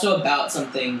it's also about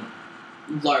something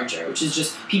larger, which is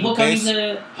just people coming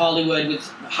to Hollywood with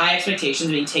high expectations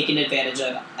being taken advantage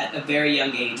of at a very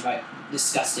young age by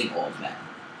disgusting old men.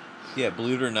 Yeah,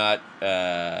 believe it or not,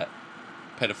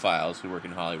 pedophiles who work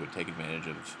in Hollywood take advantage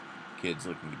of kids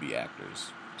looking to be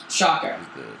actors. Shocker.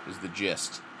 Is the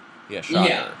gist. Yeah, shocker.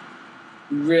 Yeah.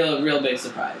 Real big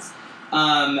surprise.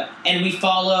 And we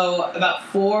follow about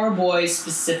 4 boys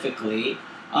specifically,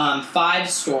 5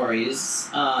 stories,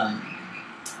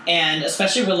 and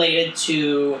especially related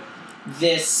to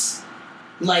this,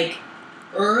 like,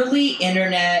 early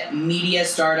internet media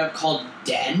startup called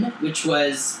Den, which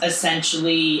was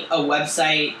essentially a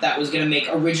website that was going to make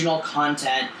original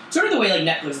content, sort of the way, like,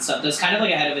 Netflix and stuff does, kind of,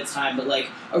 like, ahead of its time, but, like,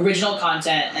 original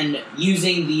content and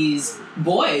using these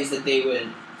boys that they would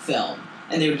film.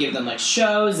 And they would give them, like,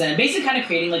 shows and basically kind of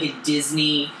creating, like, a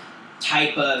Disney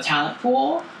type of talent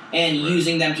pool and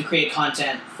using them to create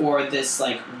content for this,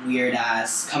 like,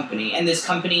 weird-ass company. And this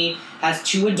company has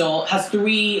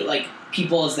 3, like,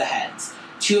 people as the heads.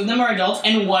 2 of them are adults,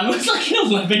 and one was, like, an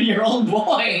 11-year-old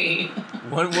boy.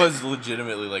 One was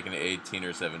legitimately, like, an 18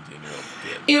 or 17-year-old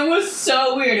kid. It was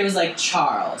so weird. It was, like,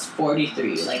 Charles,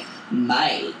 43, like,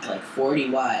 Mike, like,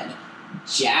 41,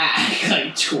 Jack,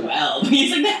 like, 12.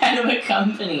 He's, like, the head of a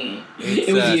company.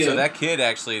 It was you. So that kid,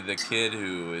 actually, the kid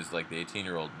who is, like, the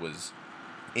 18-year-old was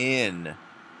in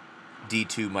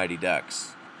D2 Mighty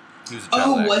Ducks. He was a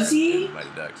child actor was he? in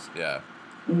Mighty Ducks, yeah.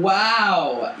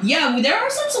 Wow. Yeah, there are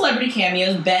some celebrity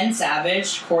cameos. Ben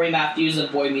Savage, Corey Matthews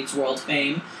of Boy Meets World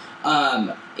fame,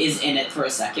 is in it for a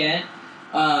second.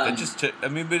 But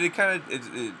it kind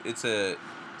of it's a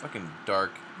fucking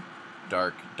dark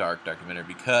documentary,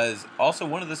 because also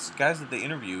one of the guys that they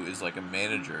interview is like a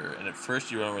manager, and at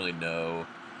first you don't really know.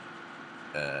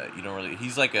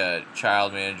 He's like a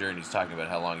child manager, and he's talking about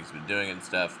how long he's been doing it and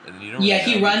stuff, and then you don't. Yeah,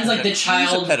 really he runs like the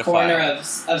child corner of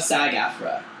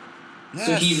SAG-AFTRA. Yes.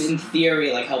 So he's in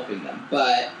theory like helping them,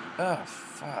 but. Oh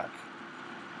fuck.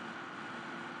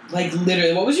 Like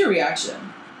literally, what was your reaction?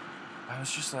 I was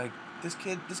just like, this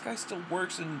guy still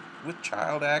works with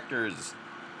child actors.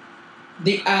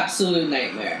 The absolute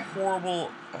nightmare.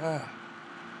 Horrible.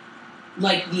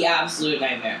 Like, the absolute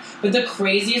nightmare. But the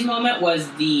craziest moment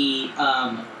was the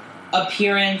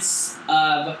appearance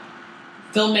of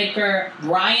filmmaker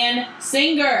Bryan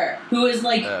Singer, who is,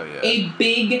 like, a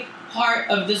big part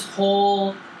of this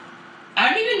whole... I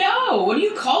don't even know. What do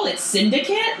you call it?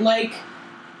 Syndicate? Like,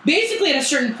 basically at a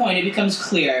certain point it becomes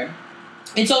clear.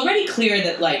 It's already clear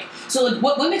that, like... So, like,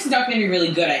 what makes the documentary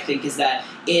really good, I think, is that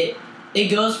it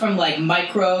goes from, like,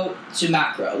 micro to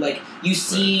macro. Like, you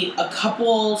see a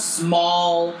couple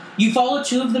small... You follow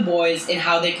two of the boys in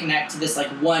how they connect to this, like,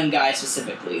 one guy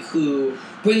specifically who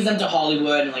brings them to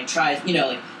Hollywood and, like, tries, you know,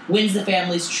 like, wins the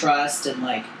family's trust and,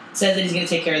 like, says that he's going to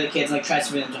take care of the kids and, like, tries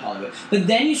to bring them to Hollywood. But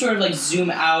then you sort of, like, zoom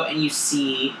out and you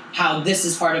see how this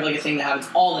is part of, like, a thing that happens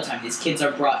all the time. These kids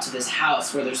are brought to this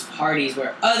house where there's parties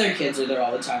where other kids are there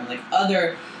all the time, like,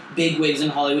 other bigwigs in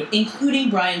Hollywood, including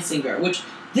Bryan Singer, which...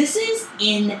 This is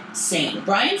insane.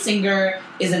 Bryan Singer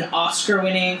is an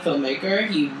Oscar-winning filmmaker.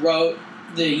 He wrote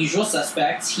The Usual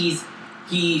Suspects. He's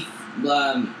pretty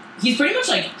much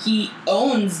like he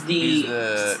owns the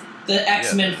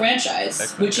X-Men franchise,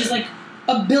 X-Men which is like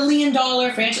 $1 billion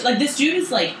franchise. Like this dude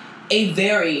is like a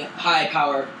very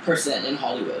high-power person in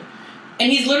Hollywood,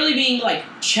 and he's literally being like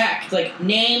checked, like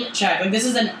name checked. Like this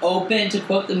is an open, to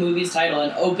quote the movie's title,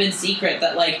 an open secret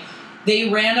that like. They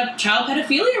ran a child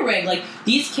pedophilia ring. Like,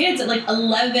 these kids at, like,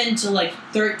 11 to, like,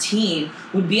 13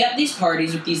 would be at these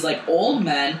parties with these, like, old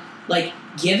men, like,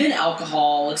 given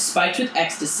alcohol, like, spiked with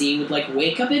ecstasy, would, like,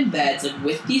 wake up in beds, like,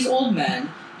 with these old men,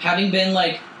 having been,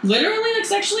 like, literally, like,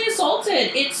 sexually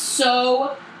assaulted. It's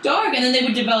so dark. And then they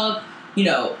would develop, you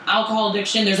know, alcohol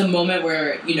addiction. There's a moment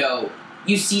where, you know,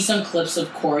 you see some clips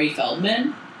of Corey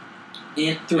Feldman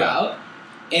throughout,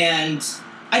 and...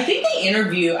 I think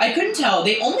they I couldn't tell,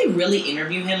 they only really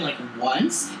interview him, like,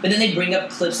 once, but then they bring up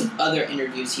clips of other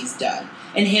interviews he's done.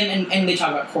 And him, and they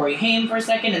talk about Corey Haim for a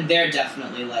second, and they're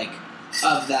definitely, like,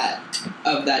 of that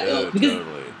ilk.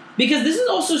 Because this is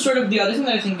also sort of, the other thing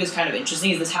that I think is kind of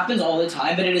interesting is this happens all the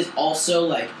time, but it is also,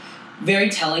 like, very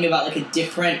telling about, like, a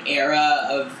different era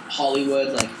of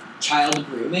Hollywood, like, child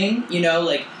grooming, you know,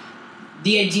 like...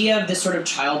 The idea of this sort of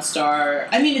child star...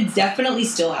 I mean, it definitely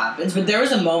still happens, but there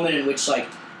was a moment in which, like,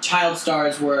 child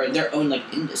stars were their own, like,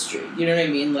 industry. You know what I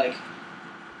mean? Like,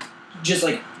 just,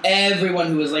 like, everyone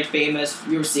who was, like, famous,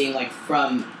 you were seeing, like,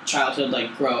 from childhood,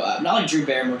 like, grow up. Not like Drew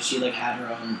Barrymore, she, like, had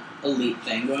her own elite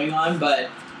thing going on, but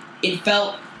it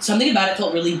felt... Something about it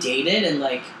felt really dated, and,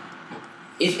 like...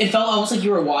 It felt almost like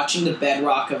you were watching the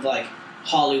bedrock of, like,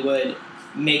 Hollywood...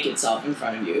 make itself in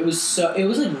front of you. It was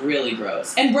like really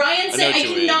gross. And Bryan said, I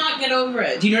cannot get over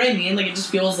it. Do you know what I mean? Like it just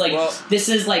feels like this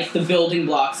is like the building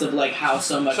blocks of like how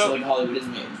so much like Hollywood is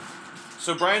made.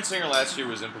 So Bryan Singer last year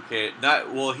was implicated.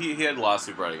 He had a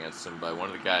lawsuit brought against him by one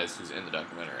of the guys who's in the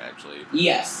documentary actually.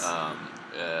 Yes.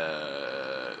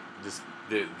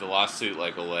 The lawsuit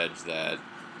like alleged that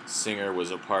Singer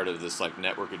was a part of this like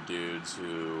network of dudes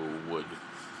who would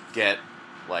get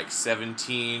like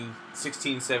 16,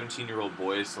 17-year-old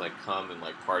boys to like come and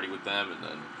like party with them, and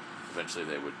then eventually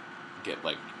they would get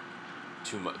like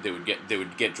too much. They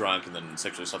would get drunk and then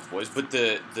sexually assault the boys. But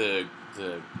the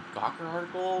Gawker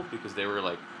article, because they were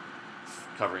like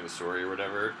covering the story or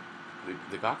whatever,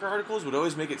 the Gawker articles would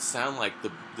always make it sound like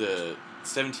the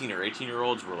 17 or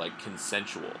 18-year-olds were like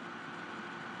consensual.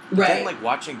 Right. Then like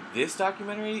watching this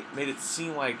documentary made it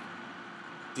seem like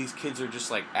these kids are just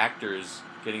like actors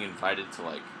getting invited to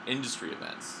like industry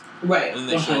events. Right. And then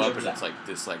they 100%. Show up and it's like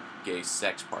this like gay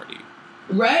sex party.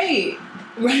 Right.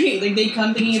 Like they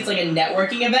come thinking it's like a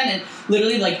networking event, and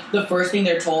literally like the first thing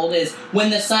they're told is when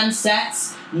the sun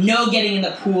sets, no getting in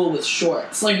the pool with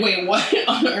shorts. Like wait, what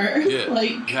on earth? Yeah.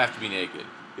 Like you have to be naked.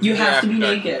 You have to be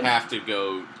naked. You have to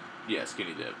go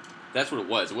skinny dip. That's what it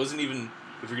was. It wasn't even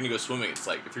if you're gonna go swimming, it's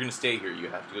like if you're gonna stay here you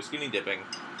have to go skinny dipping.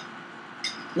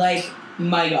 Like,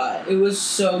 my God, it was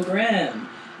so grim.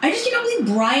 I just cannot believe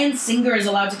Bryan Singer is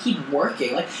allowed to keep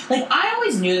working. Like I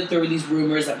always knew that there were these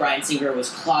rumors that Bryan Singer was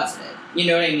closeted. You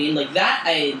know what I mean? Like, that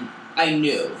I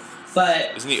knew.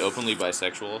 But... Isn't he openly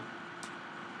bisexual?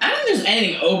 I don't think there's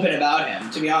anything open about him,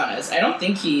 to be honest. I don't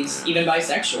think he's even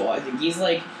bisexual. I think he's,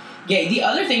 like, gay. The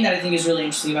other thing that I think is really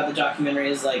interesting about the documentary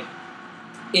is, like,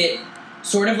 it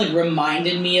sort of, like,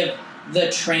 reminded me of the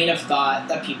train of thought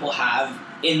that people have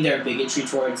in their bigotry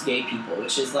towards gay people,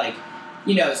 which is, like,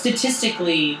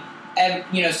 statistically,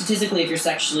 if you're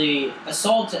sexually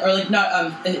assaulted, or, like,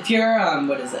 not, if you're,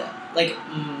 like,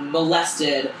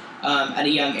 molested, at a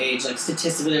young age, like,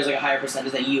 statistically, there's, like, a higher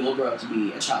percentage that you will grow up to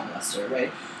be a child molester,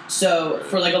 right? So,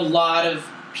 for, like, a lot of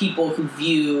people who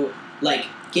view, like,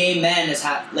 gay men as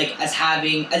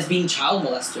being child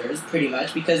molesters, pretty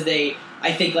much, because they,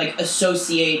 I think, like,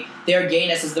 associate their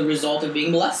gayness as the result of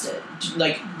being molested.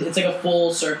 Like, it's, like, a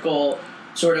full circle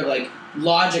sort of, like,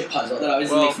 logic puzzle that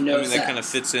obviously makes no sense. That kind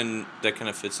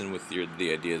of fits in with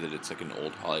the idea that it's, like, an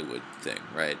old Hollywood thing,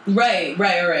 right? Right.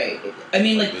 I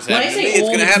mean, like, when I say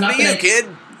old, it's not gonna... kid!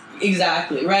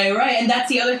 Exactly, right. And that's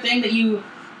the other thing that you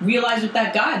realize with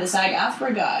that guy, the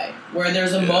SAG-AFTRA guy, where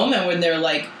there's a moment when they're,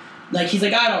 like, he's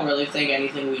like, I don't really think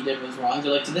anything we did was wrong.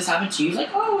 They're like, did this happen to you? He's like,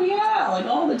 oh, yeah, like,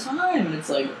 all the time. And it's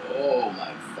like, oh,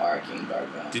 my fucking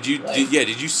gargano. Did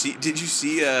you see,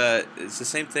 it's the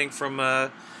same thing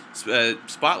from,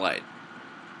 Spotlight.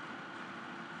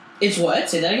 It's what?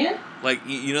 Say that again? Like,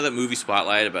 you know that movie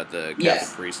Spotlight about the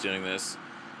Catholic priest doing this?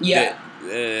 Yeah.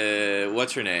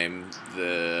 What's her name?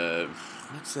 Rachel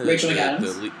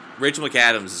McAdams? Rachel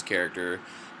McAdams' character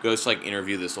goes to, like,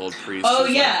 interview this old priest. Oh,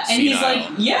 yeah, like, and he's like,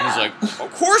 yeah. And he's like,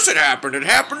 of course it happened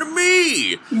to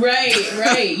me!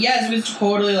 Right. Yes, it was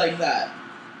totally like that.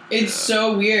 It's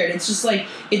so weird. It's just, like,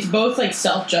 it's both, like,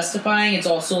 self-justifying, it's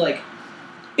also, like,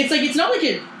 it's not like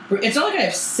I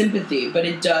have sympathy, but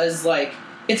it does, like,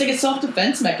 it's like a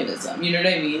self-defense mechanism, you know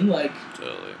what I mean? Like,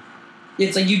 totally.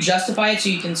 It's like you justify it so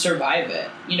you can survive it.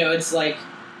 It's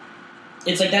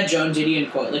like that Joan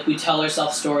Didion quote, like, we tell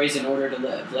ourselves stories in order to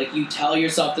live. Like, you tell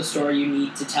yourself the story you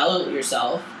need to tell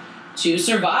yourself to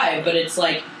survive, but it's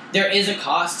like, there is a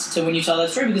cost to when you tell that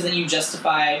story, because then you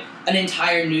justify an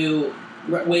entire new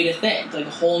way to think, like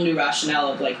a whole new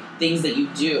rationale of, like, things that you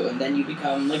do, and then you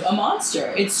become, like, a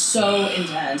monster. It's so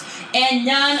intense. And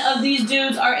none of these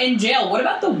dudes are in jail. What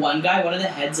about the one guy, one of the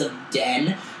heads of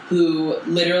Den, who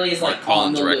literally is, like,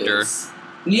 on the loose?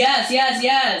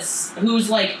 Yes. Who's,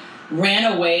 like, ran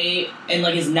away and,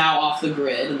 like, is now off the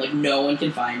grid, and, like, no one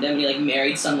can find him. And he, like,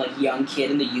 married some, like, young kid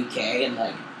in the UK, and,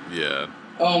 like... Yeah.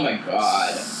 Oh, my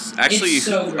God. Actually, it's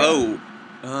so great.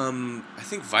 I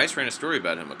think Vice ran a story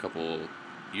about him a couple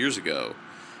years ago.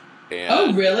 And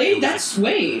oh, really? That's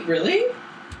sweet. Really?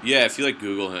 Yeah, if you, like,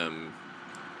 Google him,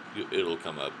 it'll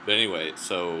come up. But anyway,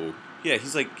 so, yeah,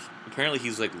 he's, like, apparently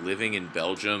he's, like, living in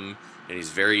Belgium, and he's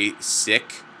very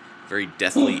sick, very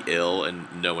deathly ill, and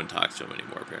no one talks to him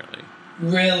anymore, apparently.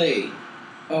 Really?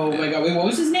 Oh, my God. Wait, what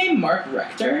was his name? Mark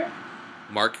Rector?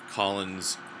 Mark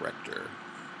Collins Rector.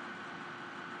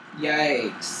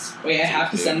 Yikes. Wait, I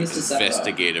have to send this to Seppa.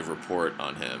 Investigative report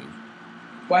on him.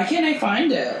 Why can't I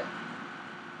find it?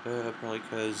 Probably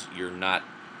because you're not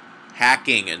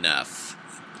hacking enough.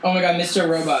 Oh my God, Mr.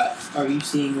 Robot. Are you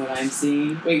seeing what I'm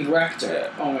seeing? Wait,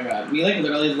 Rector. Oh my God. We, like,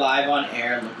 literally live on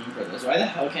air looking for this. Why the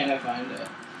hell can't I find it?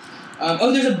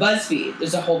 There's a BuzzFeed.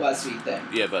 There's a whole BuzzFeed thing.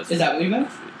 Yeah, BuzzFeed. Is that what you meant?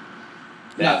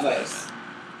 Not Vice.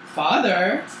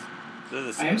 Father?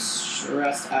 I am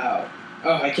stressed out.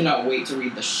 Oh, I cannot wait to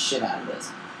read the shit out of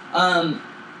this.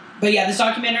 But yeah, this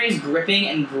documentary is gripping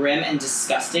and grim and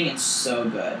disgusting and so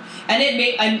good. And it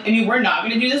made, I mean, we're not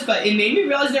going to do this, but it made me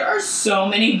realize there are so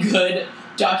many good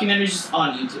documentaries just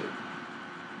on YouTube.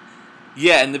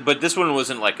 Yeah, but this one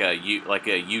wasn't like a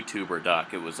YouTuber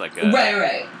doc. It was like a...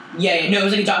 Right. Yeah, no, it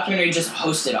was like a documentary just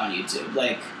hosted on YouTube.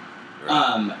 Like,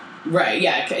 right,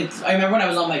 yeah. I remember when I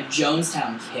was on my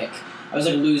Jonestown kick, I was,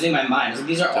 like, losing my mind. I was like,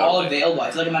 these are all available.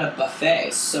 I feel like I'm at a buffet.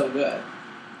 It's so good.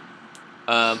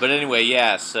 But anyway,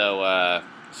 yeah, so,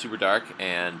 super dark,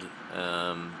 and,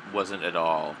 wasn't at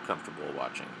all comfortable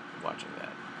watching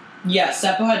that. Yeah,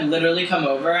 Seppo had literally come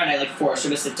over, and I, like, forced her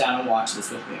to sit down and watch this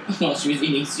with me while she was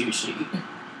eating sushi.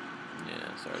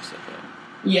 Yeah, sorry, Seppo.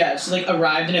 Yeah, she, like,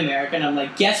 arrived in America, and I'm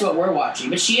like, guess what we're watching?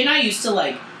 But she and I used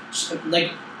to,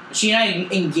 she and I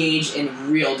engage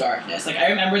in real darkness. Like, I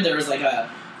remember there was, like, a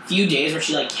few days where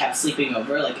she, like, kept sleeping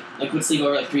over, like would sleep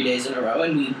over, like, 3 days in a row,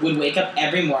 and we would wake up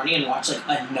every morning and watch, like,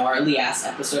 a gnarly-ass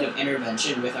episode of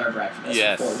Intervention with our breakfast.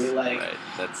 Yes, before we, like... Right,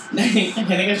 that's... I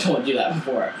think I've told you that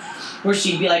before. Where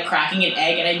she'd be, like, cracking an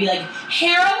egg, and I'd be like,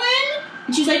 heroin?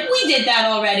 And she's like, we did that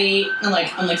already. And,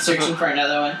 like, I'm, like, searching for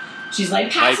another one. She's like,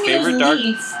 pass me those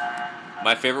leads.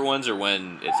 My favorite ones are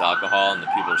when it's alcohol and the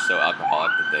people are so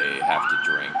alcoholic that they have to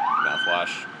drink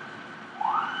mouthwash.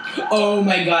 Oh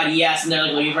my god, yes, and they're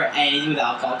like looking for anything with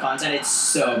alcohol content. It's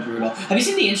so brutal. Have you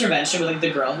seen The Intervention with like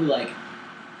the girl who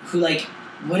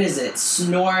what is it?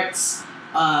 Snorts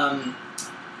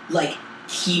like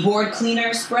keyboard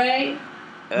cleaner spray?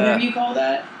 Whatever you call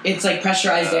that. It's like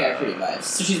pressurized air pretty much.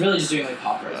 So she's really just doing like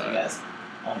poppers, I guess.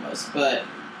 Almost. But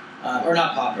or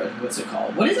not poppers, what's it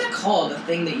called? What is that called? The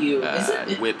thing that you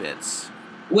Whippets.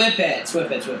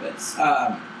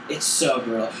 Whippets. It's so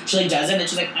brutal. She like does it and then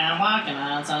she's like, I'm walking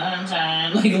on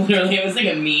sunshine. Like literally it was like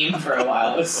a meme for a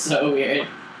while. It was so weird.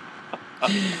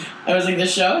 I was like, the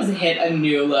show has hit a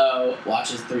new low.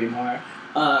 Watches 3 more.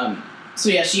 So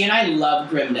yeah, she and I love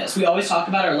grimness. We always talk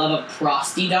about our love of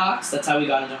prosty docs. That's how we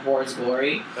got into Horror's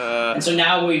Glory. And so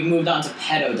now we've moved on to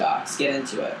pedo docs. Get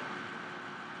into it.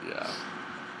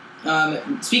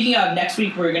 Yeah. Speaking of, next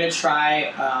week we're gonna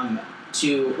try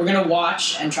we're gonna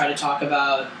watch and try to talk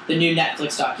about the new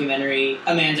Netflix documentary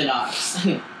Amanda Knox,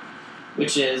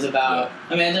 which is about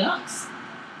Amanda Knox.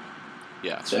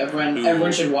 Yeah. So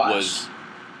everyone should watch. Was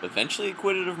eventually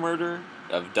acquitted of murder,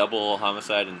 of double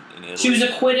homicide in Italy. She was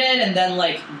acquitted, and then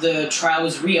like the trial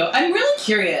was I'm really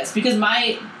curious because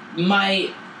my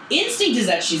instinct is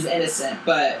that she's innocent,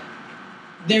 but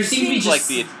there seems to be just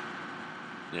like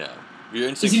your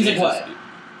instinct seems like what?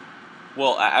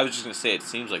 Well, I was just gonna say it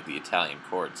seems like the Italian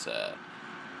courts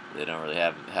they don't really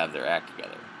have their act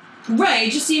together. Right,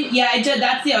 it just seems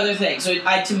that's the other thing. So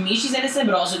to me she's innocent,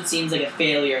 but also it seems like a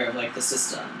failure of like the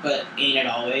system, but ain't it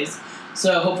always?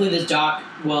 So hopefully this doc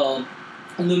will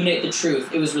illuminate the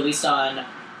truth. It was released on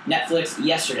Netflix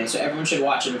yesterday, so everyone should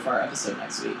watch it before our episode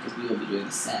next week because we will be doing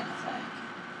the same, I think.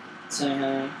 So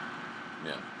yeah.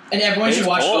 And everyone should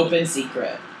watch Open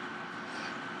Secret.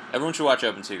 Everyone should watch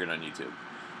Open Secret on YouTube.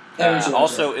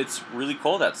 Also, it's really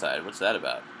cold outside. What's that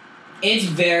about? It's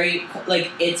very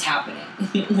it's happening.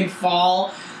 Like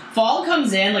fall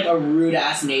comes in like a rude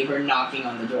ass neighbor knocking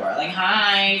on the door. Like,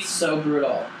 hi, so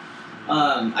brutal.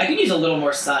 I could use a little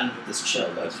more sun with this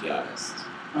chill though, to be honest.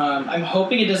 I'm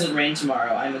hoping it doesn't rain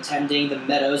tomorrow. I'm attending the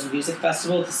Meadows Music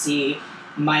Festival to see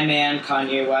my man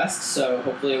Kanye West, so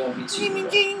hopefully it won't be too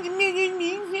brutal.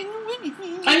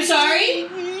 I'm sorry,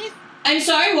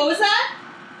 what was that?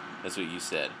 That's what you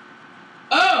said.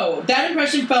 Oh, that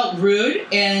impression felt rude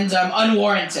and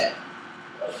unwarranted.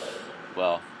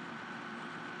 Well,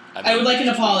 I would like an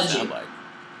apology.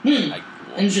 Interesting.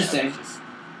 I was just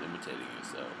imitating you,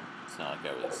 so it's not like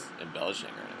I was embellishing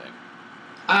or anything.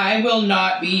 I will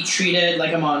not be treated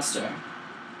like a monster.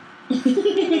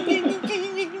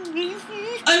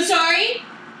 I'm sorry?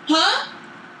 Huh?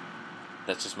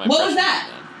 That's just my What was that?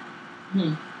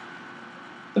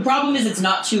 The problem is it's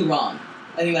not too wrong.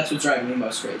 I think that's what's driving me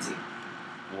most crazy.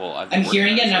 Well, I'm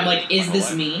hearing it and I'm like, is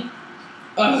this me?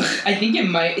 Ugh, I think it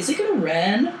might. Is it gonna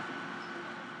rain? I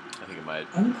think it might.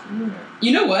 Unclear.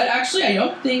 You know what? Actually,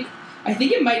 I think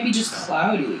it might be just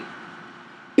cloudy.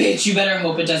 Bitch, you better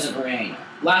hope it doesn't rain.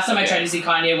 Last time I tried to see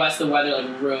Kanye West, the weather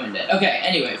ruined it. Okay,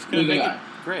 anyway, moving on.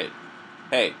 Great.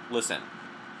 Hey, listen.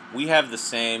 We have the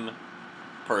same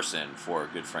person for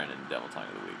Good Friend and Devil Tongue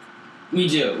of the Week. We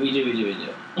do. Do you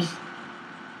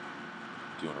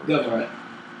want to go for it?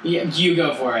 Yeah, you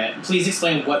go for it. Please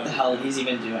explain what the hell he's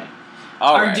even doing.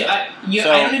 All right. I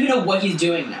don't even know what he's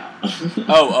doing now.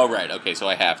 oh, right. Okay, so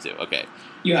I have to. Okay.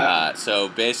 You have to. So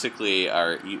basically,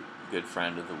 our Good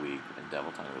Friend of the Week and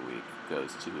Devil Tongue of the Week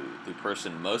goes to the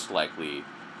person most likely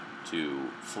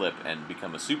to flip and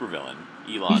become a supervillain,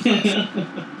 Elon Musk.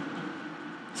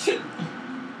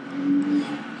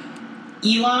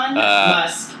 Elon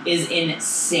Musk is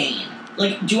insane.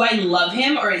 Like, do I love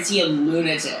him or is he a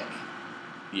lunatic?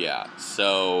 Yeah,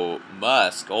 so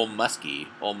Musk, old Muskie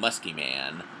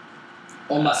man.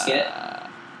 Old Musket.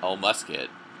 Old Musket.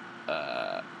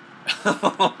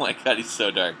 Oh my god, he's so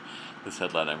dark. This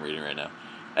headline I'm reading right now.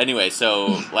 Anyway,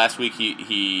 so last week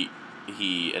he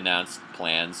announced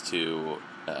plans to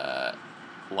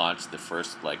launch the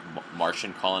first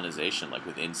Martian colonization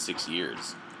within 6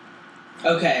 years.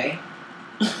 Okay.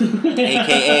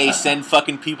 AKA send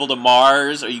fucking people to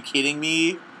Mars. Are you kidding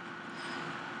me?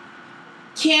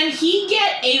 Can he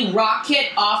get a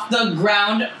rocket off the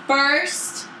ground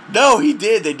first? No, he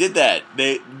did. They did that.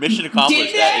 Mission accomplished.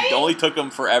 Did they? That. It only took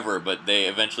them forever, but they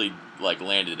eventually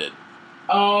landed it.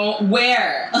 Oh,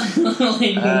 where?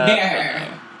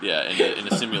 Where? Yeah, in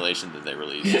a simulation that they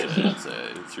released. It's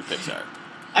through Pixar.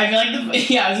 I feel like I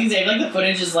was gonna say the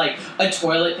footage is like a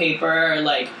toilet paper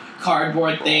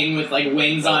cardboard thing with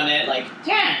wings on it,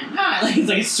 it's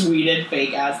like a sweeted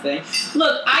fake ass thing.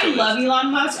 Look, I love Elon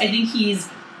Musk. I think we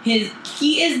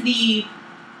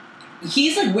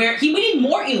need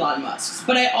more Elon Musks,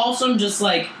 but I also am just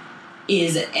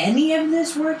is any of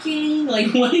this working?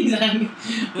 Like, what exactly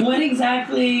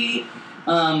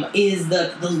is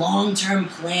the long-term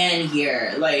plan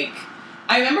here? Like,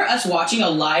 I remember us watching a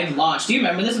live launch. Do you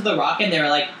remember this with the rocket? And they were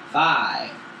like, 5,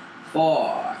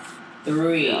 4,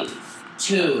 3,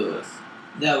 2.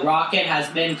 The rocket has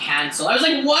been canceled. I was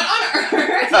like, what on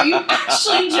earth? Are you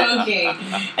actually joking?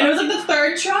 And it was like the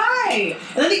third try.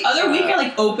 And then the other week I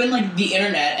like opened like the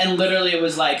internet and literally it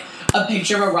was like a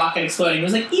picture of a rocket exploding. It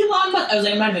was like Elon Musk. I was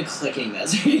like, I'm not even clicking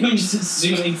this. I'm just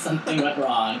assuming something went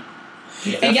wrong.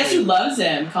 And guess who loves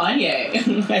him?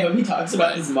 Kanye. I hope he talks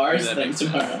about his Mars thing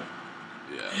tomorrow.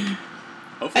 Yeah.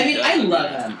 I mean, I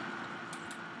love him.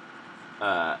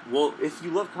 Well, if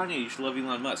you love Kanye, you should love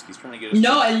Elon Musk. He's trying to get us.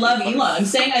 No, I love Elon. I'm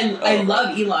saying I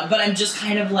love Elon, but I'm just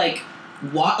kind of like,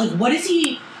 what is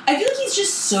he? I feel like he's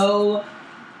just so.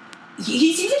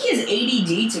 He seems like he has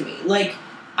ADD to me. Like,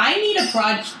 I need a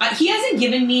product. He hasn't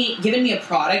given me a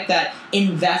product that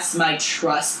invests my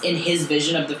trust in his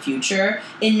vision of the future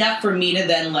enough for me to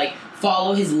then like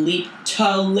follow his leap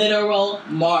to literal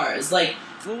Mars. Like,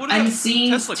 well, I'm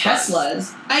seeing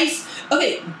Teslas.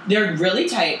 Okay, they're really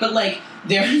tight, but like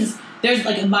there's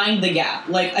like mind the gap.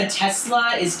 Like a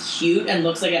Tesla is cute and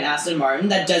looks like an Aston Martin.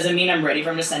 That doesn't mean I'm ready for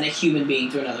him to send a human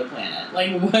being to another planet.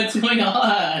 Like what's going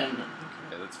on?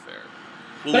 Okay, that's fair.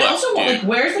 Well, but look, I also want like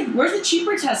where's the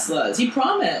cheaper Teslas? He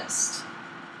promised.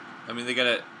 I mean,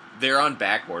 they're on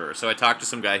back order. So I talked to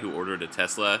some guy who ordered a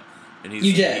Tesla, and he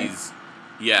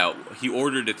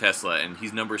ordered a Tesla, and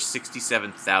he's number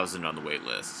 67,000 on the wait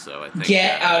list. So I think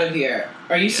get out of here.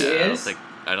 Are you serious?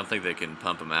 I don't think they can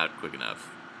pump him out quick enough.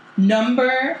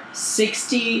 Number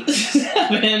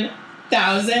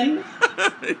 67,000.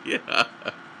 Yeah.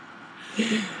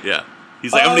 Yeah.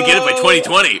 He's like, I'm gonna get it by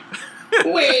 2020.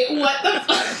 Wait, what the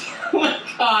fuck? Oh my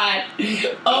god.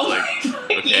 Oh my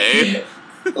god. Okay.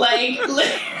 Like,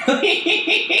 literally,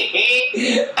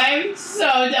 I'm so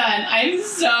done. I'm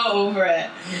so over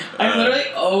it. I'm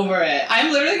literally over it.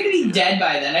 I'm literally going to be dead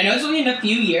by then. I know it's only in a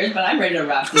few years, but I'm ready to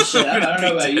wrap this shit up. I don't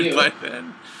know about you. By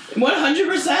then.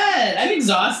 100%. I'm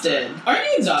exhausted. Aren't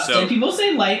you exhausted? So, people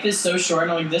say life is so short,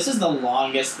 and I'm like, this is the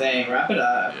longest thing. Wrap it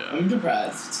up. Yeah. I'm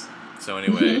depressed. So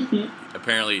anyway,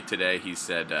 apparently today he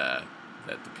said that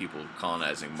the people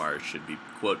colonizing Mars should be,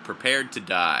 quote, prepared to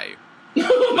die.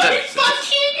 Oh my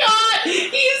fucking god!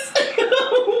 He's...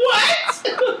 What?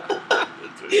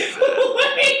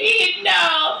 Wait,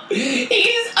 no!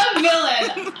 He's a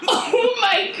villain! Oh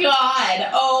my god!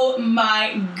 Oh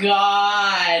my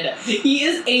god! He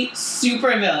is a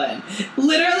super villain.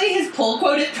 Literally, his pull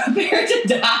quote is prepare to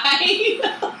die.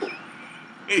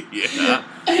 Yeah.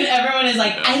 And everyone is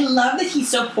like, I love that he's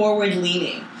so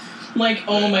forward-leaning. Like,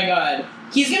 oh my god.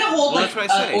 He's gonna hold like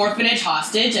an orphanage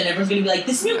hostage, and everyone's gonna be like,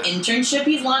 "This new internship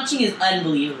he's launching is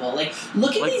unbelievable. Like,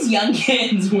 look at these young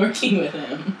kids working with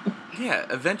him." Yeah,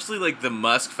 eventually, like the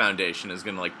Musk Foundation is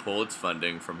gonna like pull its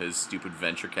funding from his stupid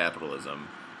venture capitalism,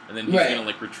 and then he's gonna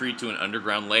like retreat to an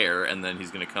underground lair, and then he's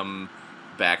gonna come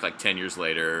back like 10 years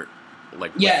later,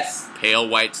 like with pale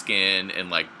white skin and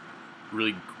like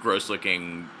really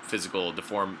gross-looking physical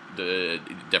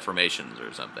deformations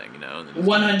or something, you know.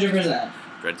 100%.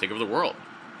 Try to take over the world.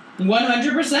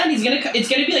 100%. It's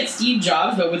gonna be like Steve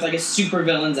Jobs, but with like a super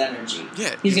villain's energy.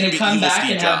 Yeah, he's gonna come back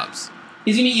Steve and Jobs.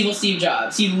 He's gonna be evil Steve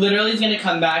Jobs. He literally is gonna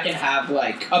come back and have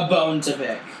like a bone to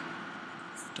pick.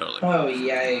 Totally. Oh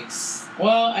yikes!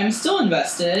 Well, I'm still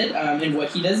invested in what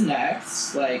he does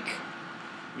next, like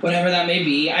whatever that may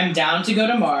be. I'm down to go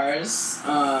to Mars.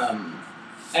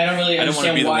 I don't really understand why. I don't want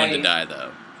to be the one to die,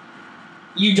 though.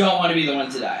 You don't want to be the one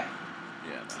to die.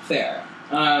 Yeah. No. Fair.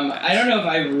 I don't know if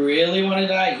I really want to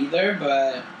die either,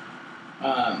 but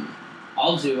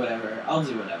I'll do whatever. I'm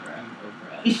over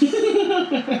it.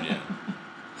 Yeah.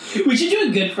 We should do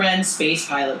a Good Friends space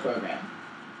pilot program.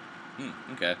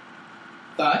 Okay.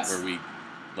 Thoughts? Where we,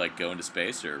 like, go into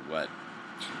space, or what?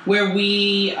 Where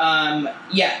we,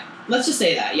 let's just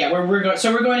say that. Yeah, we're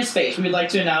going to space. We'd like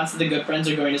to announce that the Good Friends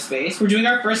are going to space. We're doing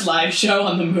our first live show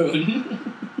on the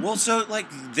moon. Well, so, like,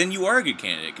 then you are a good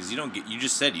candidate, because you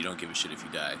just said you don't give a shit if you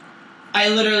die. I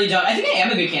literally don't. I think I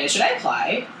am a good candidate. Should I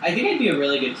apply? I think I'd be a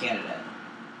really good candidate.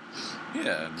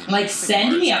 Yeah, I mean, like,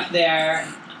 send me up there.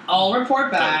 I'll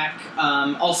report back.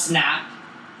 I'll snap.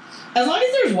 As long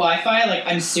as there's Wi-Fi, like,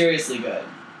 I'm seriously good.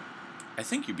 I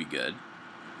think you'd be good.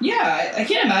 Yeah, I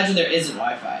can't imagine there isn't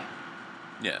Wi-Fi.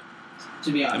 Yeah.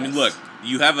 To be honest. I mean, look,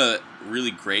 you have a really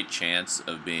great chance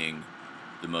of being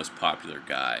the most popular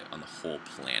guy on the whole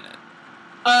planet.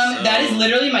 That is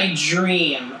literally my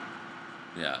dream.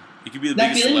 Yeah. You could be the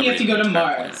biggest feeling you have to go to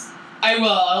Mars. Planet. I will.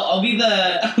 I'll be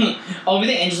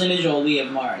the Angelina Jolie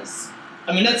of Mars.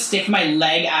 I'm gonna stick my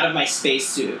leg out of my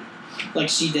spacesuit, like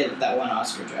she did with that one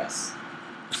Oscar dress.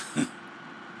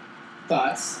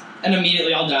 Thoughts? And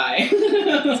immediately I'll die.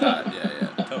 That's hot.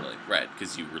 Yeah, totally. Right,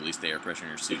 because you release the air pressure in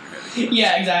your suit and your head explodes.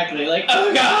 Yeah, exactly. Like,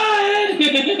 oh god!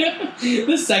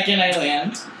 The second I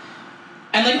land.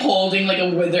 I'm like holding like a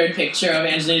withered picture of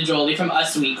Angelina Jolie from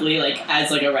Us Weekly, like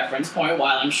as like a reference point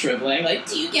while I'm shriveling. Like,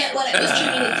 do you get what I was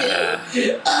trying to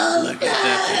do? Oh, look at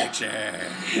that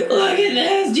picture. Look at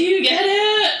this. Do you get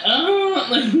it? Oh,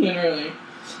 like literally.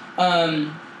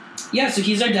 Yeah. So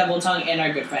he's our devil tongue and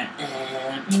our good friend.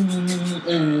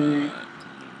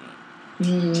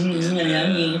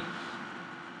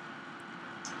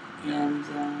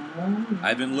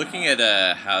 I've been looking at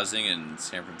housing in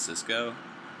San Francisco.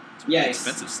 It's a really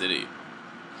expensive city.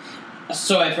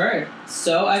 So I've heard.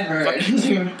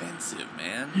 Fucking expensive,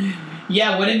 man.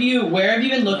 Yeah, where have you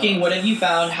been looking? What have you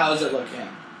found? How's it looking?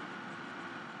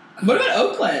 What about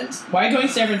Oakland? Why going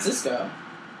to San Francisco?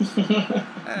 We don't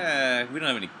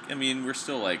have any... I mean, we're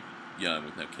still, like, young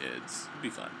with no kids. It'd be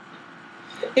fun.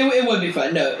 It would be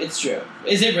fun. No, it's true.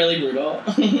 Is it really brutal?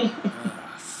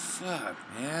 Fuck,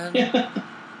 man.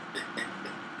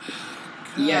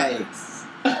 Yikes.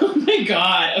 Oh my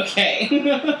god, okay.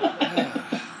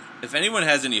 If anyone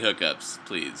has any hookups,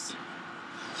 please.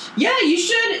 Yeah, you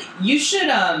should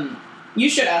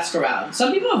ask around.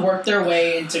 Some people have worked their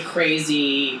way into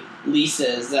crazy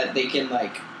leases that they can,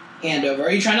 like, hand over.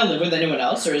 Are you trying to live with anyone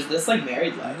else, or is this, like,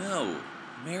 married life? No.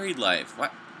 Married life.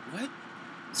 What?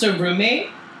 So, roommate?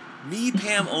 Me,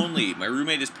 Pam only. My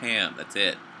roommate is Pam. That's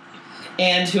it.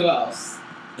 And who else?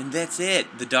 And that's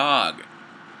it. The dog.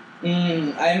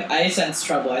 I sense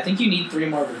trouble. I think you need 3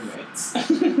 more roommates.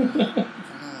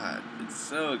 God, it's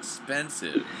so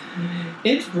expensive.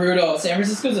 It's brutal. San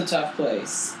Francisco's a tough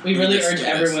place. We really urge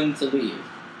everyone to leave.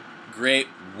 Great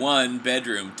 1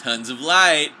 bedroom, tons of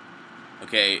light.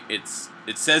 Okay, it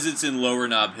says it's in Lower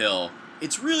Nob Hill.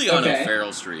 It's really on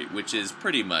O'Farrell Street, which is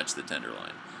pretty much the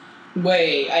Tenderloin.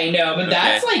 Wait, I know, but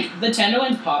that's like the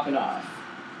Tenderloin's popping off.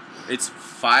 It's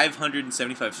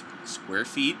 575 square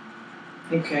feet.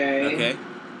 Okay.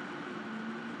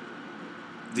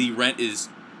 The rent is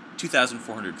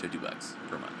 $2,450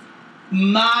 per month.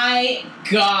 My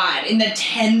God, in the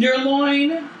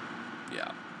Tenderloin?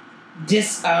 Yeah.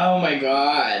 Oh my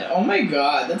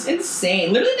god, that's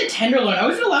insane. Literally the Tenderloin. I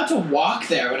wasn't allowed to walk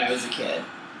there when I was a kid.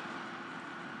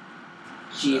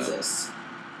 Jesus.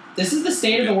 This is the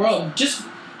state of the world. Just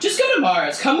go to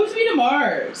Mars. Come with me to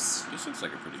Mars. This looks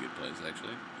like a pretty good place,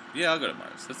 actually. Yeah, I'll go to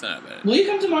Mars. That's not bad. Will you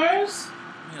come to Mars?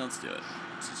 Yeah, let's do it.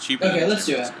 It's cheaper than let's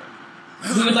do it.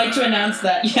 We would like to announce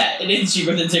that, it is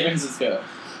cheaper than San Francisco.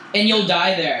 And you'll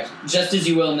die there, just as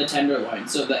you will in the Tenderloin,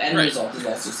 so the end result is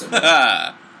also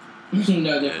similar.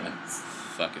 No difference.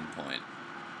 Fucking point.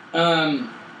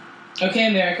 Okay,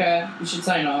 America, we should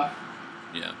sign off.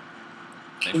 Yeah.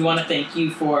 We want to thank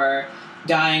you for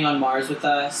dying on Mars with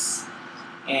us.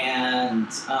 And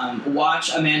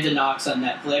watch Amanda Knox on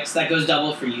Netflix. That goes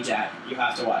double for you, Jack. You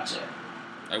have to watch it.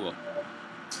 I will.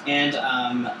 And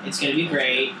it's going to be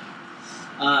great.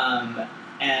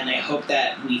 And I hope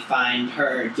that we find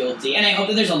her guilty. And I hope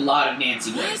that there's a lot of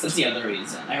Nancy Grace. That's the other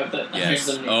reason. I hope that there's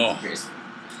some Nancy Grace.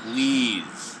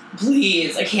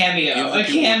 Please, a cameo. A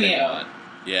cameo.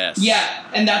 Yes. Yeah,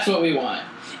 and that's what we want.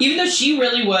 Even though she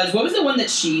really was... What was the one that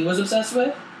she was obsessed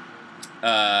with?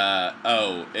 Oh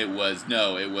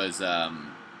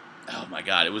my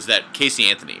god, it was that Casey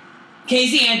Anthony.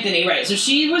 Casey Anthony, right. So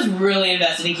she was really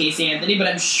invested in Casey Anthony, but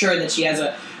I'm sure that she has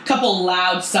a couple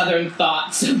loud Southern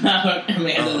thoughts about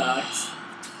Amanda Knox.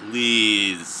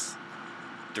 Please.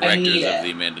 Directors of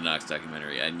the Amanda Knox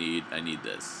documentary, I need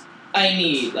this.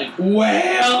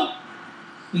 Well,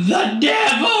 the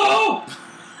devil!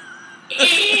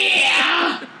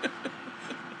 Yeah!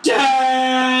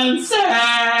 Dancing!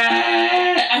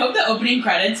 I hope the opening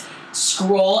credits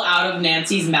scroll out of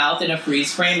Nancy's mouth in a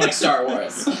freeze frame like Star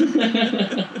Wars. And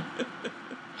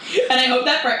I hope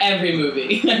that for every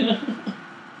movie.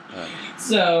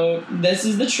 So, this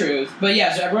is the truth. But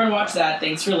yeah, so everyone watch that.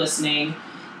 Thanks for listening.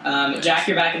 Jack,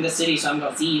 you're back in the city, so I'm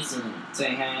going to see you soon.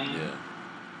 Say hi.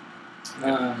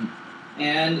 Yeah.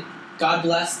 And God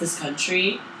bless this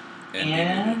country.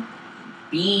 And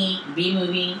be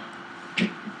movie.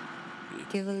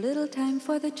 Give a little time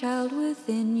for the child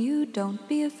within you. Don't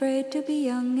be afraid to be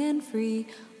young and free.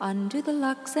 Undo the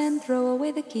locks and throw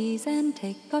away the keys, and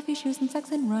take off your shoes and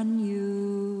socks and run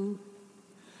you.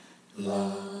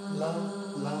 La la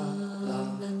la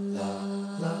la la la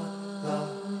la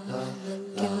la.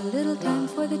 Give a little time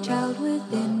for the child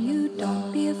within you.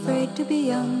 Don't be afraid to be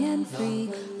young and free.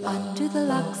 Undo the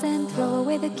locks and throw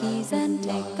away the keys and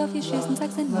take off your shoes and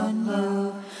socks and run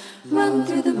you. Run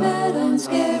through the meadow and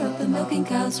scare up the milking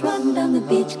cows. Run down the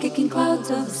beach kicking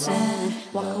clouds of sand.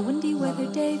 Walk a windy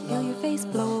weather day, feel your face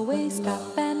blow away.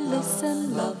 Stop and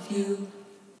listen, love you.